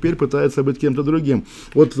 да, теперь пытается быть кем-то другим.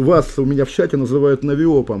 Вот вас у меня в чате называют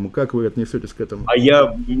навиопом, как вы отнесетесь к этому? А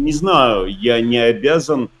я не знаю, я не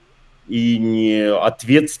обязан и не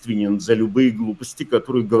ответственен за любые глупости,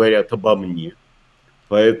 которые говорят обо мне.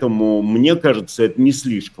 Поэтому, мне кажется, это не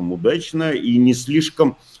слишком удачно и не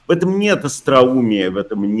слишком... В этом нет остроумия, в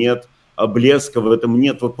этом нет блеска, в этом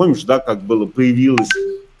нет... Вот помнишь, да, как было, появилось,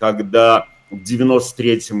 когда в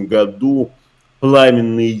 93-м году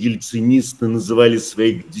пламенные ельцинисты называли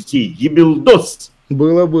своих детей ебелдос.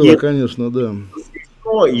 Было, и конечно, да.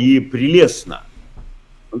 И прелестно.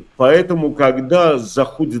 Поэтому, когда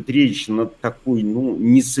заходит речь на такой,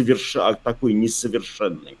 такой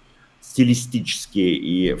несовершенной стилистические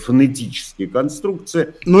и фонетические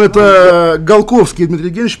конструкции. Ну, это Голковский Дмитрий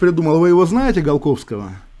Евгеньевич придумал. Вы его знаете,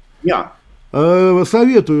 Голковского? Я.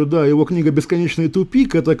 Советую, да, его книга «Бесконечный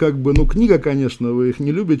тупик». Это как бы, книга, конечно, вы их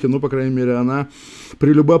не любите, но, по крайней мере, она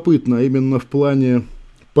прелюбопытна именно в плане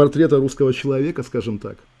портрета русского человека, скажем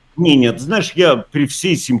так. Нет, знаешь, я при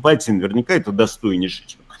всей симпатии, наверняка это достойнейший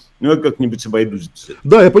человек. Но я как-нибудь обойдусь без этого.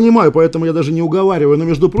 Да, я понимаю, поэтому я даже не уговариваю. Но,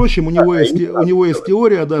 между прочим, у него есть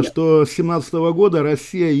теория, да, что с 17 года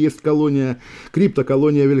Россия есть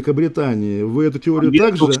криптоколония Великобритании. Вы эту теорию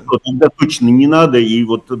также... Тогда точно не надо, и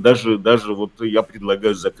вот даже вот я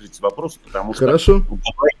предлагаю закрыть вопрос, потому что... Хорошо.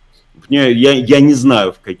 Я не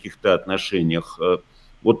знаю в каких-то отношениях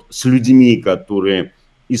вот с людьми, которые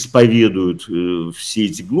исповедуют все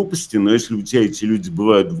эти глупости, но если у тебя эти люди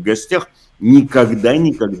бывают в гостях, никогда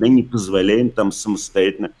не позволяем там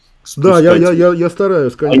самостоятельно спускать. Да, я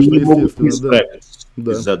стараюсь, конечно, они могут не справиться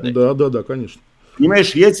с задачей. Да, конечно.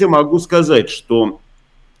 Понимаешь, я тебе могу сказать, что,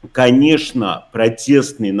 конечно,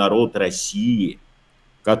 протестный народ России,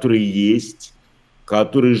 который есть,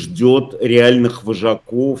 который ждет реальных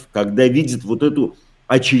вожаков, когда видит вот эту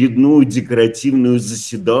очередную декоративную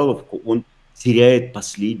заседаловку, он теряет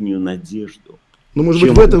последнюю надежду. Ну, может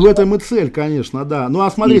быть, в этом и цель, конечно, да. Ну,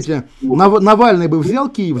 а смотрите, Навальный бы взял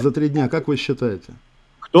Киев за 3 дня, как вы считаете?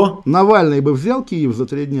 Кто? Навальный бы взял Киев за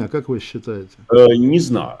 3 дня, как вы считаете? Не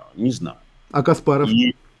знаю. А Каспаров?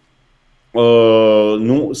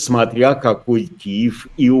 Смотря какой Киев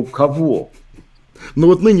и у кого. Ну,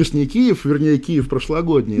 вот нынешний Киев, вернее, Киев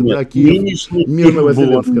прошлогодний, нет, да, Киев мирного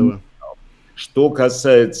Зеленского. Что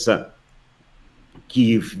касается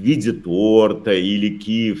Киев в виде торта или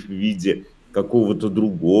Киев в виде какого-то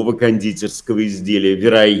другого кондитерского изделия,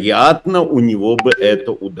 вероятно, у него бы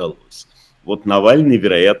это удалось. Вот Навальный,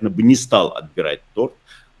 вероятно, бы не стал отбирать торт,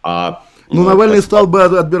 Навальный стал бы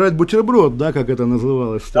отбирать бутерброд, да, как это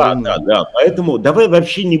называлось. Да. Поэтому давай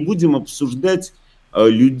вообще не будем обсуждать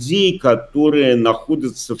людей, которые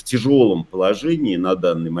находятся в тяжелом положении на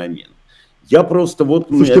данный момент. Я просто вот...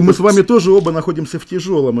 Слушайте, мы с вами тоже оба находимся в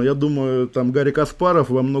тяжелом, и я думаю, там Гарри Каспаров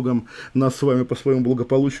во многом нас с вами по своему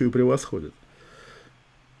благополучию превосходит.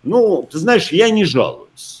 Ну, ты знаешь, я не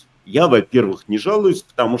жалуюсь. Я, во-первых, не жалуюсь,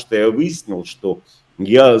 потому что я выяснил, что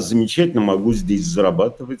я замечательно могу здесь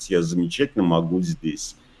зарабатывать, я замечательно могу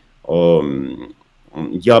здесь...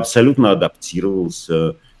 я абсолютно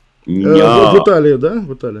адаптировался. В Италии, да?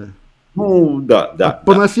 В Италии. Ну, да.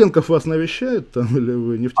 Панасенков вас навещает там, или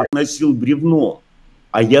вы не в тех? Носил бревно,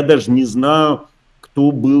 а я даже не знаю,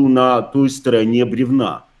 кто был на той стороне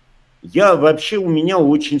бревна. У меня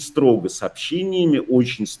очень строго с общениями,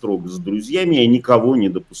 очень строго с друзьями, я никого не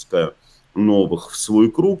допускаю новых в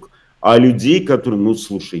свой круг, а людей, которые,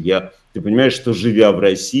 слушай, ты понимаешь, что живя в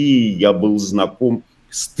России, я был знаком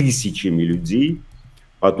с тысячами людей.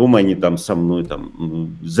 Потом они там со мной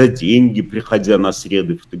за деньги, приходя на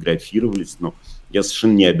среды, фотографировались. Но я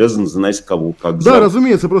совершенно не обязан знать, кого как зовут. Да,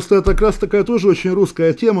 разумеется, просто это как раз такая тоже очень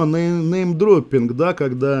русская тема, неймдроппинг, да,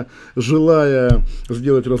 когда, желая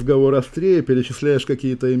сделать разговор острее, перечисляешь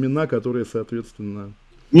какие-то имена, которые, соответственно...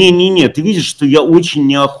 Не, ты видишь, что я очень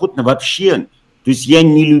неохотно вообще, то есть я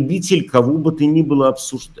не любитель кого бы то ни было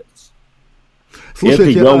обсуждать.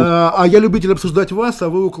 Слушайте, я любитель обсуждать вас, а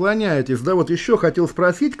вы уклоняетесь. Да, вот еще хотел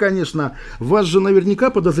спросить, конечно, вас же наверняка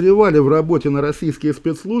подозревали в работе на российские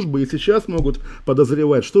спецслужбы и сейчас могут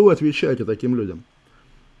подозревать. Что вы отвечаете таким людям?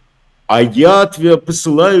 А я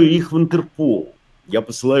посылаю их в Интерпол. Я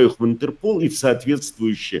посылаю их в Интерпол и в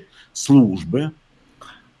соответствующие службы,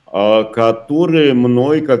 которые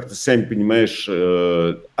мной, как ты сам понимаешь,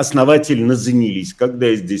 основательно занялись, когда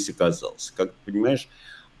я здесь оказался. Как ты понимаешь,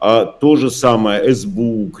 то же самое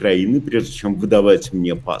СБУ Украины, прежде чем выдавать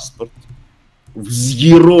мне паспорт,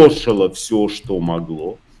 взъерошило все, что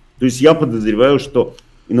могло. То есть я подозреваю, что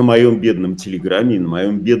и на моем бедном телеграме, и на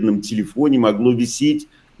моем бедном телефоне могло висеть,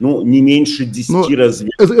 не меньше 10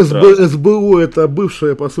 разведок. СБУ это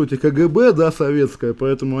бывшая, по сути, КГБ, да, советская,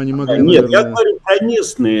 поэтому они могли... Нет, наверное... я говорю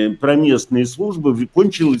про местные службы.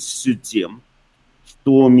 Кончилось все тем,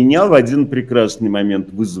 что меня в один прекрасный момент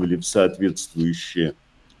вызвали в соответствующие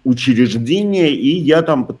учреждения, и я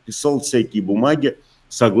там подписал всякие бумаги,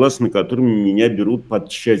 согласно которым меня берут под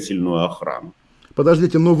тщательную охрану.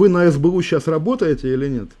 Подождите, но вы на СБУ сейчас работаете или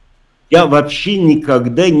нет? Я вообще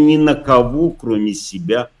никогда ни на кого, кроме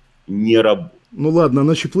себя, не работаю. Ну ладно,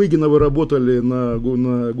 на Чеплыгина вы работали на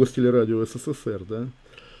Гостелерадио СССР, да?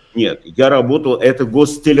 Нет, я работал, это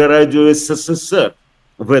Гостелерадио СССР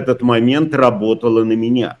в этот момент работало на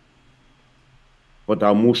меня.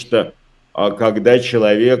 Потому что когда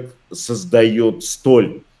человек создает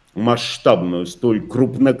столь масштабную, столь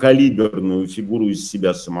крупнокалиберную фигуру из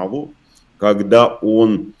себя самого, когда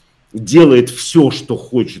он делает все, что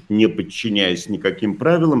хочет, не подчиняясь никаким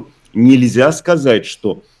правилам, нельзя сказать,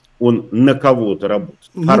 что он на кого-то работает.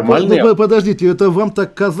 Ну, подождите, это вам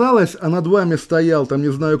так казалось, а над вами стоял, там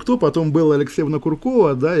не знаю кто, потом была Алексеевна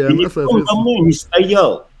Куркова, да, и она, соответственно... Никто за мной не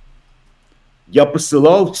стоял. Я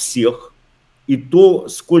посылал всех, и то,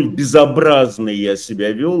 сколь безобразно я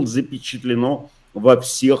себя вел, запечатлено во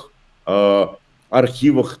всех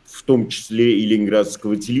архивах, в том числе и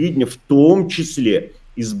Ленинградского телевидения, в том числе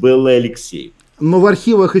и с Беллой Алексеевой. Но в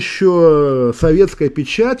архивах еще советской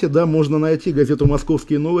печати, да, можно найти газету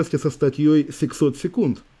 «Московские новости» со статьей «600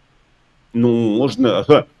 секунд». Ну, можно...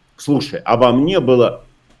 Слушай, а во мне было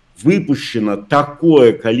выпущено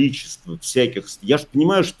такое количество всяких... Я же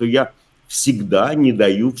понимаю, что я всегда не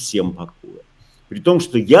даю всем покоя. При том,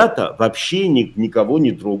 что я-то вообще никого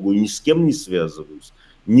не трогаю, ни с кем не связываюсь,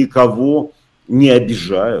 никого не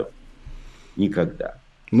обижаю никогда.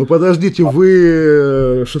 Ну подождите,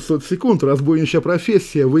 вы 600 секунд, разбойничья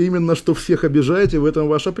профессия, вы именно что всех обижаете, в этом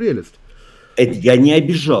ваша прелесть. Это я не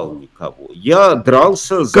обижал никого, я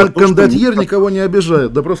дрался за как кондотьер никого не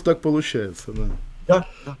обижает, да просто так получается. Да,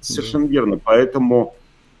 совершенно верно, поэтому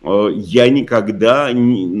я никогда,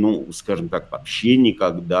 ну скажем так, вообще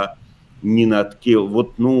никогда ни над кем,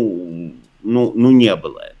 вот не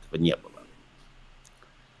было этого, не было.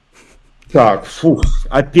 Так, фух,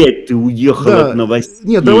 опять ты уехал от новостей.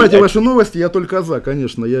 Нет, давайте ваши новости, я только за,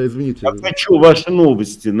 конечно, я извините. Я хочу ваши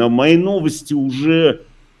новости, на мои новости уже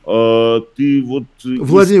ты вот...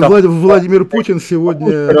 Владимир Путин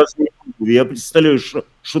сегодня... Я представляю,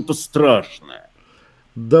 что-то страшное.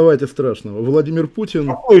 Давайте страшного. Владимир Путин...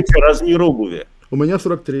 Какой у тебя размер обуви? У меня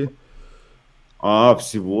 43. А,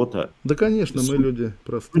 всего-то. Да, конечно, мы люди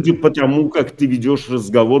простые. Судя по тому, как ты ведешь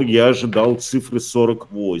разговор, я ожидал цифры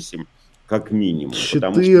 48. Как минимум.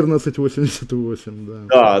 14,88, да.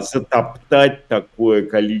 Да, затоптать такое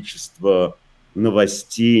количество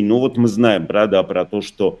новостей. Ну вот мы знаем, правда, про то,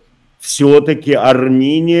 что все-таки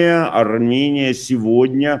Армения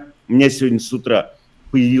сегодня, у меня сегодня с утра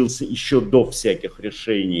появился еще до всяких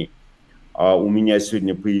решений, у меня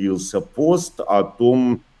сегодня появился пост о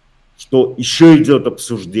том, что еще идет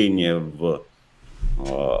обсуждение в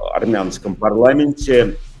армянском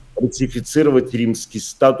парламенте, ратифицировать римский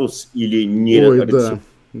статус или не ратифицировать.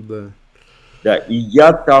 Да, и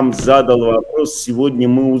я там задал вопрос, сегодня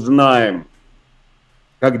мы узнаем,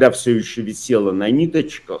 когда все еще висело на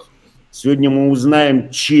ниточках, сегодня мы узнаем,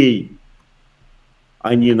 чей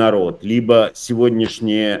они народ, либо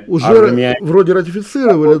сегодняшние уже армяне... вроде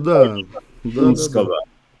ратифицировали, да.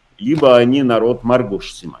 Либо они народ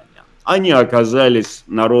Маргош Симонян. Они оказались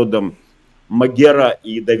народом Магера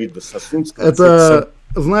и Давида Сосунского. Это...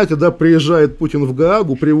 Знаете, да, приезжает Путин в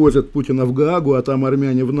Гаагу, привозят Путина в Гаагу, а там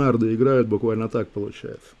армяне в нарды играют, буквально так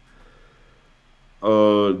получается.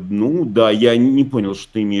 Ну, да, я не понял,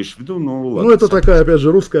 что ты имеешь в виду, но ладно. Ну, это такая, опять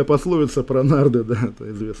же, русская пословица про нарды, да,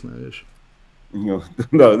 это известная вещь.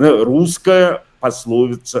 Да, русская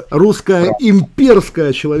пословица. Русская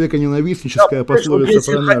имперская, человеконенавистническая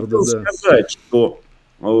пословица про нарды, да. Я хотел сказать, что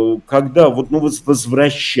когда,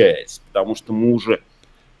 возвращаясь, потому что мы уже...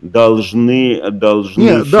 Должны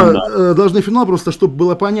финал, просто чтобы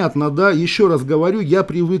было понятно, да, еще раз говорю, я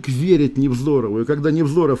привык верить Невзорову, и когда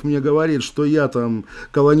Невзоров мне говорит, что я там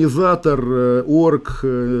колонизатор, орк,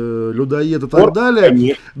 людоед и так далее,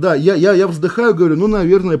 конечно. Да, я вздыхаю, говорю, ну,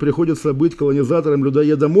 наверное, приходится быть колонизатором,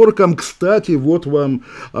 людоедом, орком, кстати, вот вам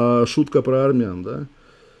шутка про армян, да?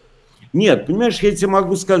 Нет, понимаешь, я тебе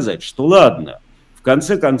могу сказать, что ладно, в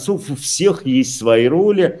конце концов у всех есть свои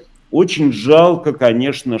роли. Очень жалко,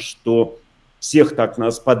 конечно, что всех так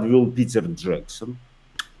нас подвел Питер Джексон,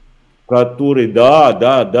 который,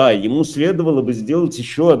 да, ему следовало бы сделать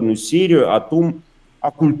еще одну серию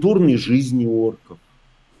о культурной жизни орков,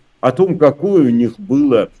 о том, какое у них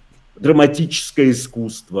было драматическое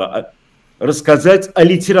искусство, рассказать о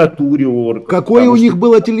литературе орков. Какое у них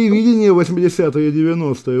было телевидение в 80-е и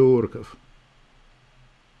 90-е у орков?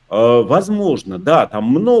 Возможно, да, там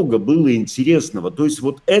много было интересного. То есть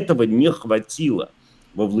вот этого не хватило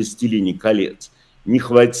во «Властелине колец». Не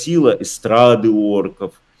хватило эстрады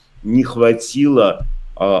орков, не хватило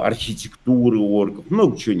архитектуры орков,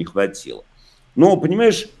 много чего не хватило. Но,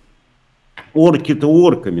 понимаешь, орки-то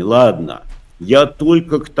орками, ладно. Я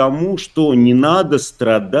только к тому, что не надо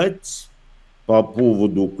страдать по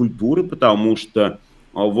поводу культуры, потому что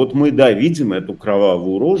вот мы, да, видим эту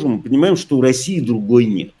кровавую рожу, мы понимаем, что у России другой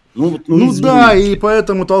нет. Ну да, и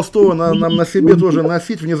поэтому Толстого нам на себе тоже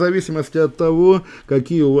носить, вне зависимости от того,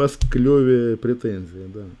 какие у вас к Леве претензии.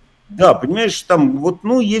 Да, да, понимаешь, там вот,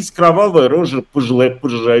 ну, есть кровавая рожа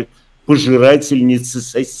пожирательницы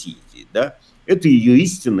соседей, да. Это ее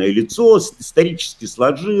истинное лицо, исторически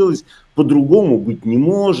сложилось, по-другому быть не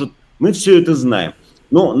может. Мы все это знаем.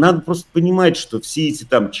 Но надо просто понимать, что все эти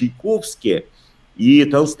там Чайковские и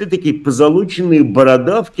Толстые такие позолоченные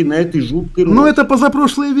бородавки на этой жуткой роже. Но это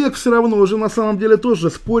позапрошлый век все равно, уже на самом деле тоже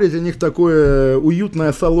спорить о них такое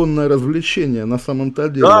уютное салонное развлечение на самом-то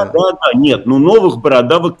деле. Да, нет, но новых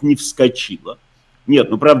бородавок не вскочило. Нет,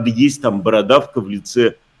 ну правда есть там бородавка в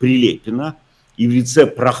лице Прилепина и в лице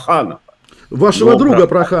Проханова. Вашего друга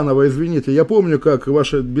Проханова, извините, я помню, как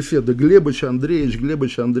ваши беседы Глебыч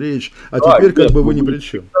Андреевич, а да, теперь как бы вы ни при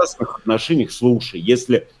чем. В прекрасных отношениях, слушай,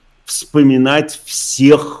 если вспоминать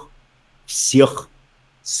всех,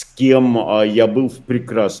 с кем я был в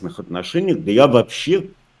прекрасных отношениях, да я вообще,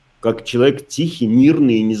 как человек тихий,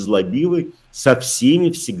 мирный и незлобивый, со всеми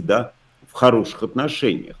всегда в хороших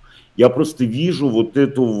отношениях. Я просто вижу вот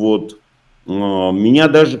эту вот... Меня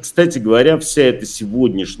даже, кстати говоря, вся эта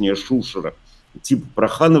сегодняшняя шушера типа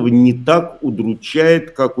Проханова не так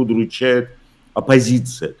удручает, как удручает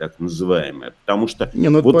оппозиция, так называемая. Потому что... Не,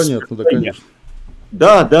 ну это вот понятно, да, конечно.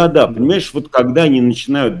 Да, понимаешь, вот когда они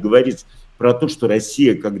начинают говорить про то, что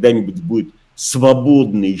Россия когда-нибудь будет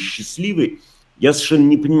свободной и счастливой, я совершенно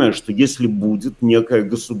не понимаю, что если будет некое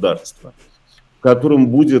государство, в котором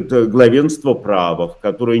будет главенство права, в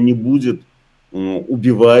которое не будет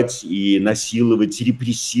убивать и насиловать,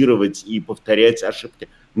 репрессировать и повторять ошибки,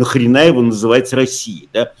 нахрена его называть Россией,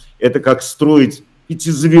 да? Это как строить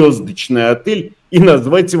 5-звездочный отель и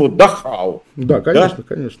назвать его Дахау. Да, конечно,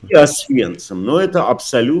 да? Конечно. И Освенцим, но это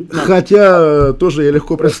абсолютно... Хотя тоже я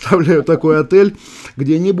легко представляю такой отель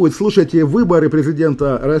где-нибудь. Слушайте, выборы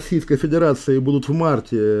президента Российской Федерации будут в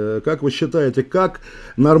марте. Как вы считаете, как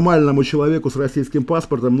нормальному человеку с российским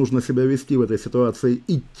паспортом нужно себя вести в этой ситуации?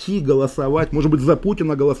 Идти голосовать, может быть, за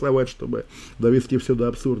Путина голосовать, чтобы довести все до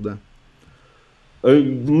абсурда?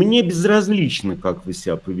 Мне безразлично, как вы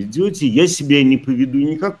себя поведете. Я себя не поведу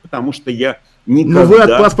никак, потому что я никогда... Но вы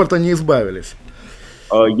от паспорта не избавились.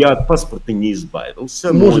 Я от паспорта не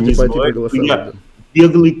избавился. Можете пойти проголосовать. Я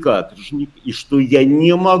беглый каторжник, и что я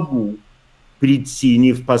не могу прийти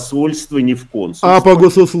ни в посольство, ни в консульство. А по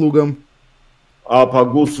госуслугам? А по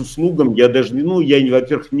госуслугам я даже, я,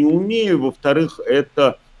 во-первых, не умею, во-вторых,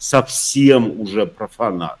 это совсем уже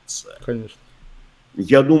профанация. Конечно.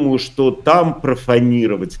 Я думаю, что там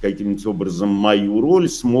профанировать каким-нибудь образом мою роль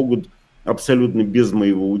смогут абсолютно без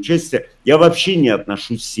моего участия. Я вообще не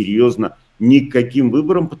отношусь серьезно ни к каким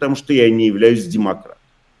выборам, потому что я не являюсь демократом.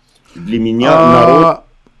 Для меня народ...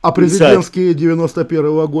 А президентские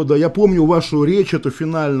 91-го года, я помню вашу речь, эту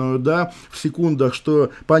финальную, да, в секундах, что,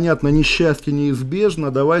 понятно, несчастье неизбежно,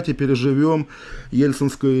 давайте переживем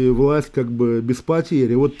ельцинскую власть как бы без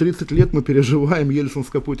потери. Вот 30 лет мы переживаем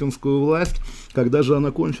ельцинско-путинскую власть, когда же она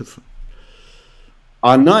кончится?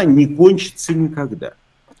 Она не кончится никогда,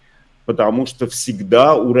 потому что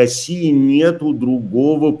всегда у России нету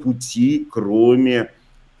другого пути, кроме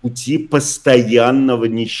пути постоянного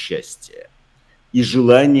несчастья. И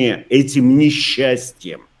желание этим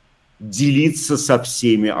несчастьем делиться со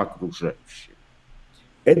всеми окружающими.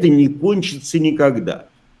 Это не кончится никогда.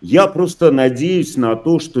 Я просто надеюсь на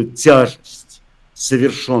то, что тяжесть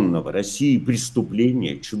совершенного Россией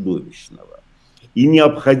преступления чудовищного и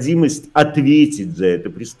необходимость ответить за это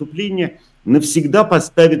преступление навсегда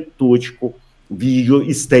поставит точку в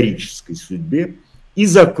ее исторической судьбе и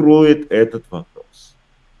закроет этот вопрос.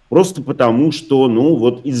 Просто потому,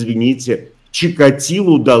 что, извините,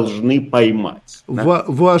 Чикатилу должны поймать. Да?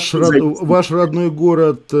 Ваш родной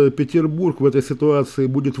город Петербург в этой ситуации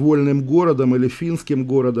будет вольным городом или финским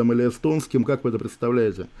городом, или эстонским? Как вы это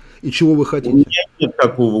представляете? И чего вы хотите? У меня нет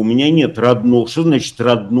такого, у меня нет родного. Что значит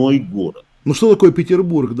родной город? Ну что такое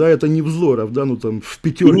Петербург, да? Это Невзоров, да? Ну там в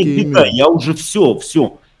пятерке. Не беда, я уже все.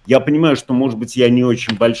 Я понимаю, что, может быть, я не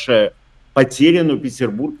очень большая потеря, но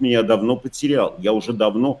Петербург меня давно потерял. Я вот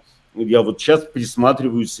сейчас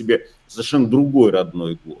присматриваю себе совершенно другой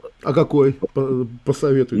родной город. А какой?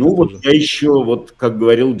 Посоветуйте. Я еще, как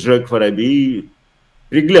говорил Джек Воробей,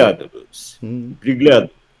 приглядываюсь.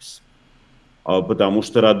 Потому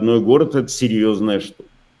что родной город – это серьезная штука.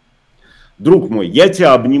 Друг мой, я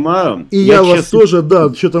тебя обнимаю. И я вас тоже,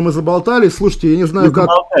 да, что-то мы заболтались. Слушайте, я не знаю, как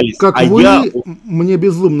вы, мне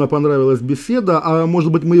безумно понравилась беседа, а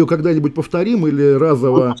может быть мы ее когда-нибудь повторим или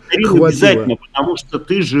разово хватило? Обязательно, потому что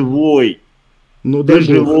ты живой, Ну, Ты дай бог.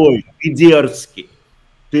 живой, ты дерзкий,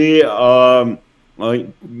 ты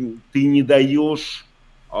не даешь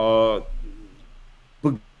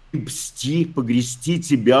погрести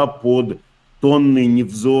тебя под тонны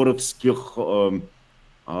невзоровских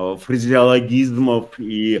фразеологизмов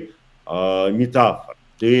и метафор.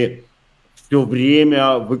 Ты все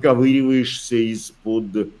время выковыриваешься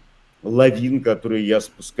из-под лавин, которые я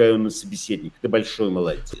спускаю на собеседника. Ты большой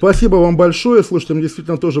молодец. Спасибо вам большое. Слушайте, мне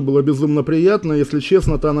действительно тоже было безумно приятно. Если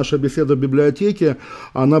честно, та наша беседа в библиотеке,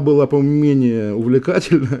 она была, по-моему, менее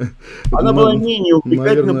увлекательная. Она была менее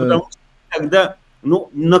увлекательна, наверное... потому что тогда,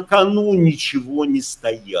 на кону ничего не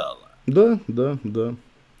стояло. Да.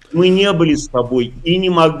 Мы не были с тобой и не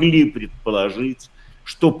могли предположить,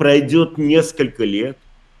 что пройдет несколько лет,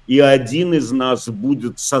 и один из нас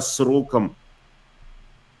будет со сроком.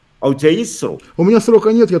 А у тебя есть срок? У меня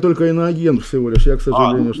срока нет, я только иноагент всего лишь. Я, к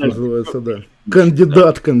сожалению, что называется, да.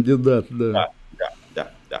 Кандидат, да.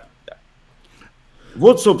 Да.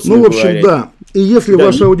 Вот, собственно говоря. В общем, говоря, да. И если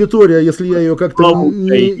ваша аудитория, если я ее как-то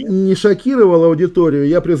не шокировал аудиторию,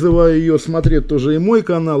 я призываю ее смотреть тоже и мой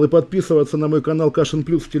канал, и подписываться на мой канал Кашин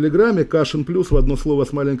Плюс в Телеграме, Кашин Плюс в одно слово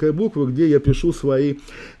с маленькой буквы, где я пишу свои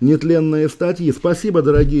нетленные статьи. Спасибо,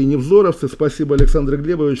 дорогие невзоровцы, спасибо, Александр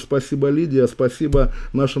Глебович, спасибо, Лидия, спасибо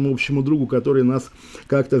нашему общему другу, который нас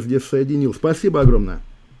как-то здесь соединил. Спасибо огромное.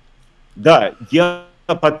 Да,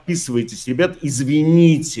 подписывайтесь, ребят,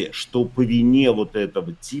 извините, что по вине вот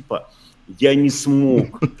этого типа я не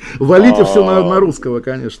смог. Валите все на русского,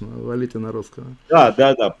 конечно, валите на русского. Да,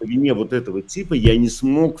 по вине вот этого типа я не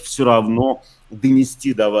смог все равно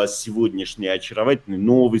донести до вас сегодняшние очаровательные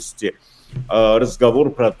новости,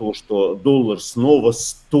 разговор про то, что доллар снова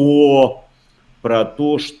 100, про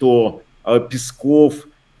то, что Песков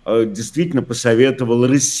действительно посоветовал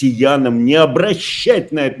россиянам не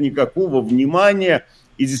обращать на это никакого внимания.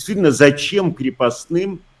 И действительно, зачем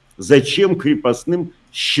крепостным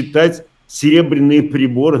считать серебряные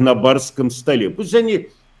приборы на барском столе? Пусть они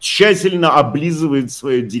тщательно облизывают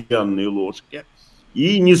свои деревянные ложки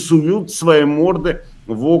и не суют свои морды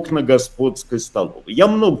в окна господской столовой. Я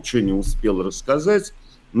много чего не успел рассказать,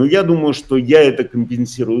 но я думаю, что я это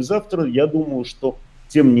компенсирую завтра. Я думаю, что,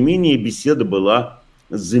 тем не менее, беседа была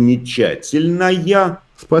замечательная.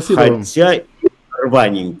 Спасибо хотя и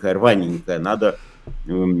рваненькая. Надо...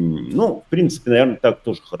 в принципе, наверное, так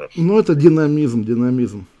тоже хорошо. Это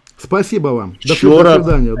динамизм. Спасибо вам. До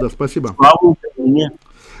свидания. Да, спасибо. Слава Украине.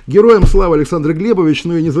 Героям слава, Александр Глебович.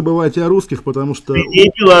 Ну и не забывайте о русских, потому что...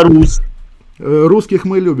 Привет, Беларусь. Русских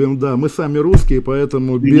мы любим, да. Мы сами русские,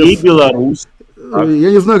 поэтому Привет, Беларусь.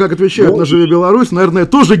 Я не знаю, как отвечают на «Живи Беларусь». Наверное,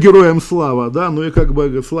 тоже героям слава, да. Ну и как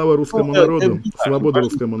бы слава русскому народу, свобода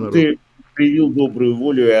русскому народу. Ты привил добрую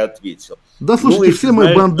волю и ответил. Да, слушайте, все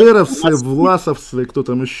мы бандеровцы, власовцы, кто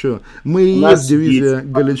там еще. Мы и есть дивизия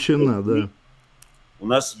Галичина, да. У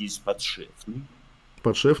нас есть подшефный,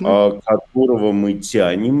 которого мы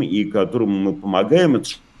тянем и которому мы помогаем. Это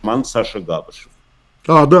шаман Саша Габышев.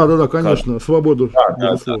 Да, конечно, свободу,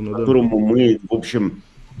 безусловно. Которому мы, в общем,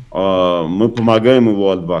 мы помогаем его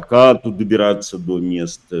адвокату добираться до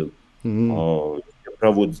места,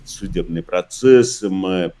 проводят судебные процессы,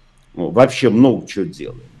 мы вообще много чего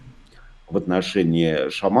делаем в отношении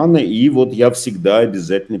шамана. И вот я всегда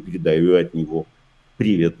обязательно передаю от него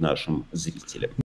привет нашим зрителям.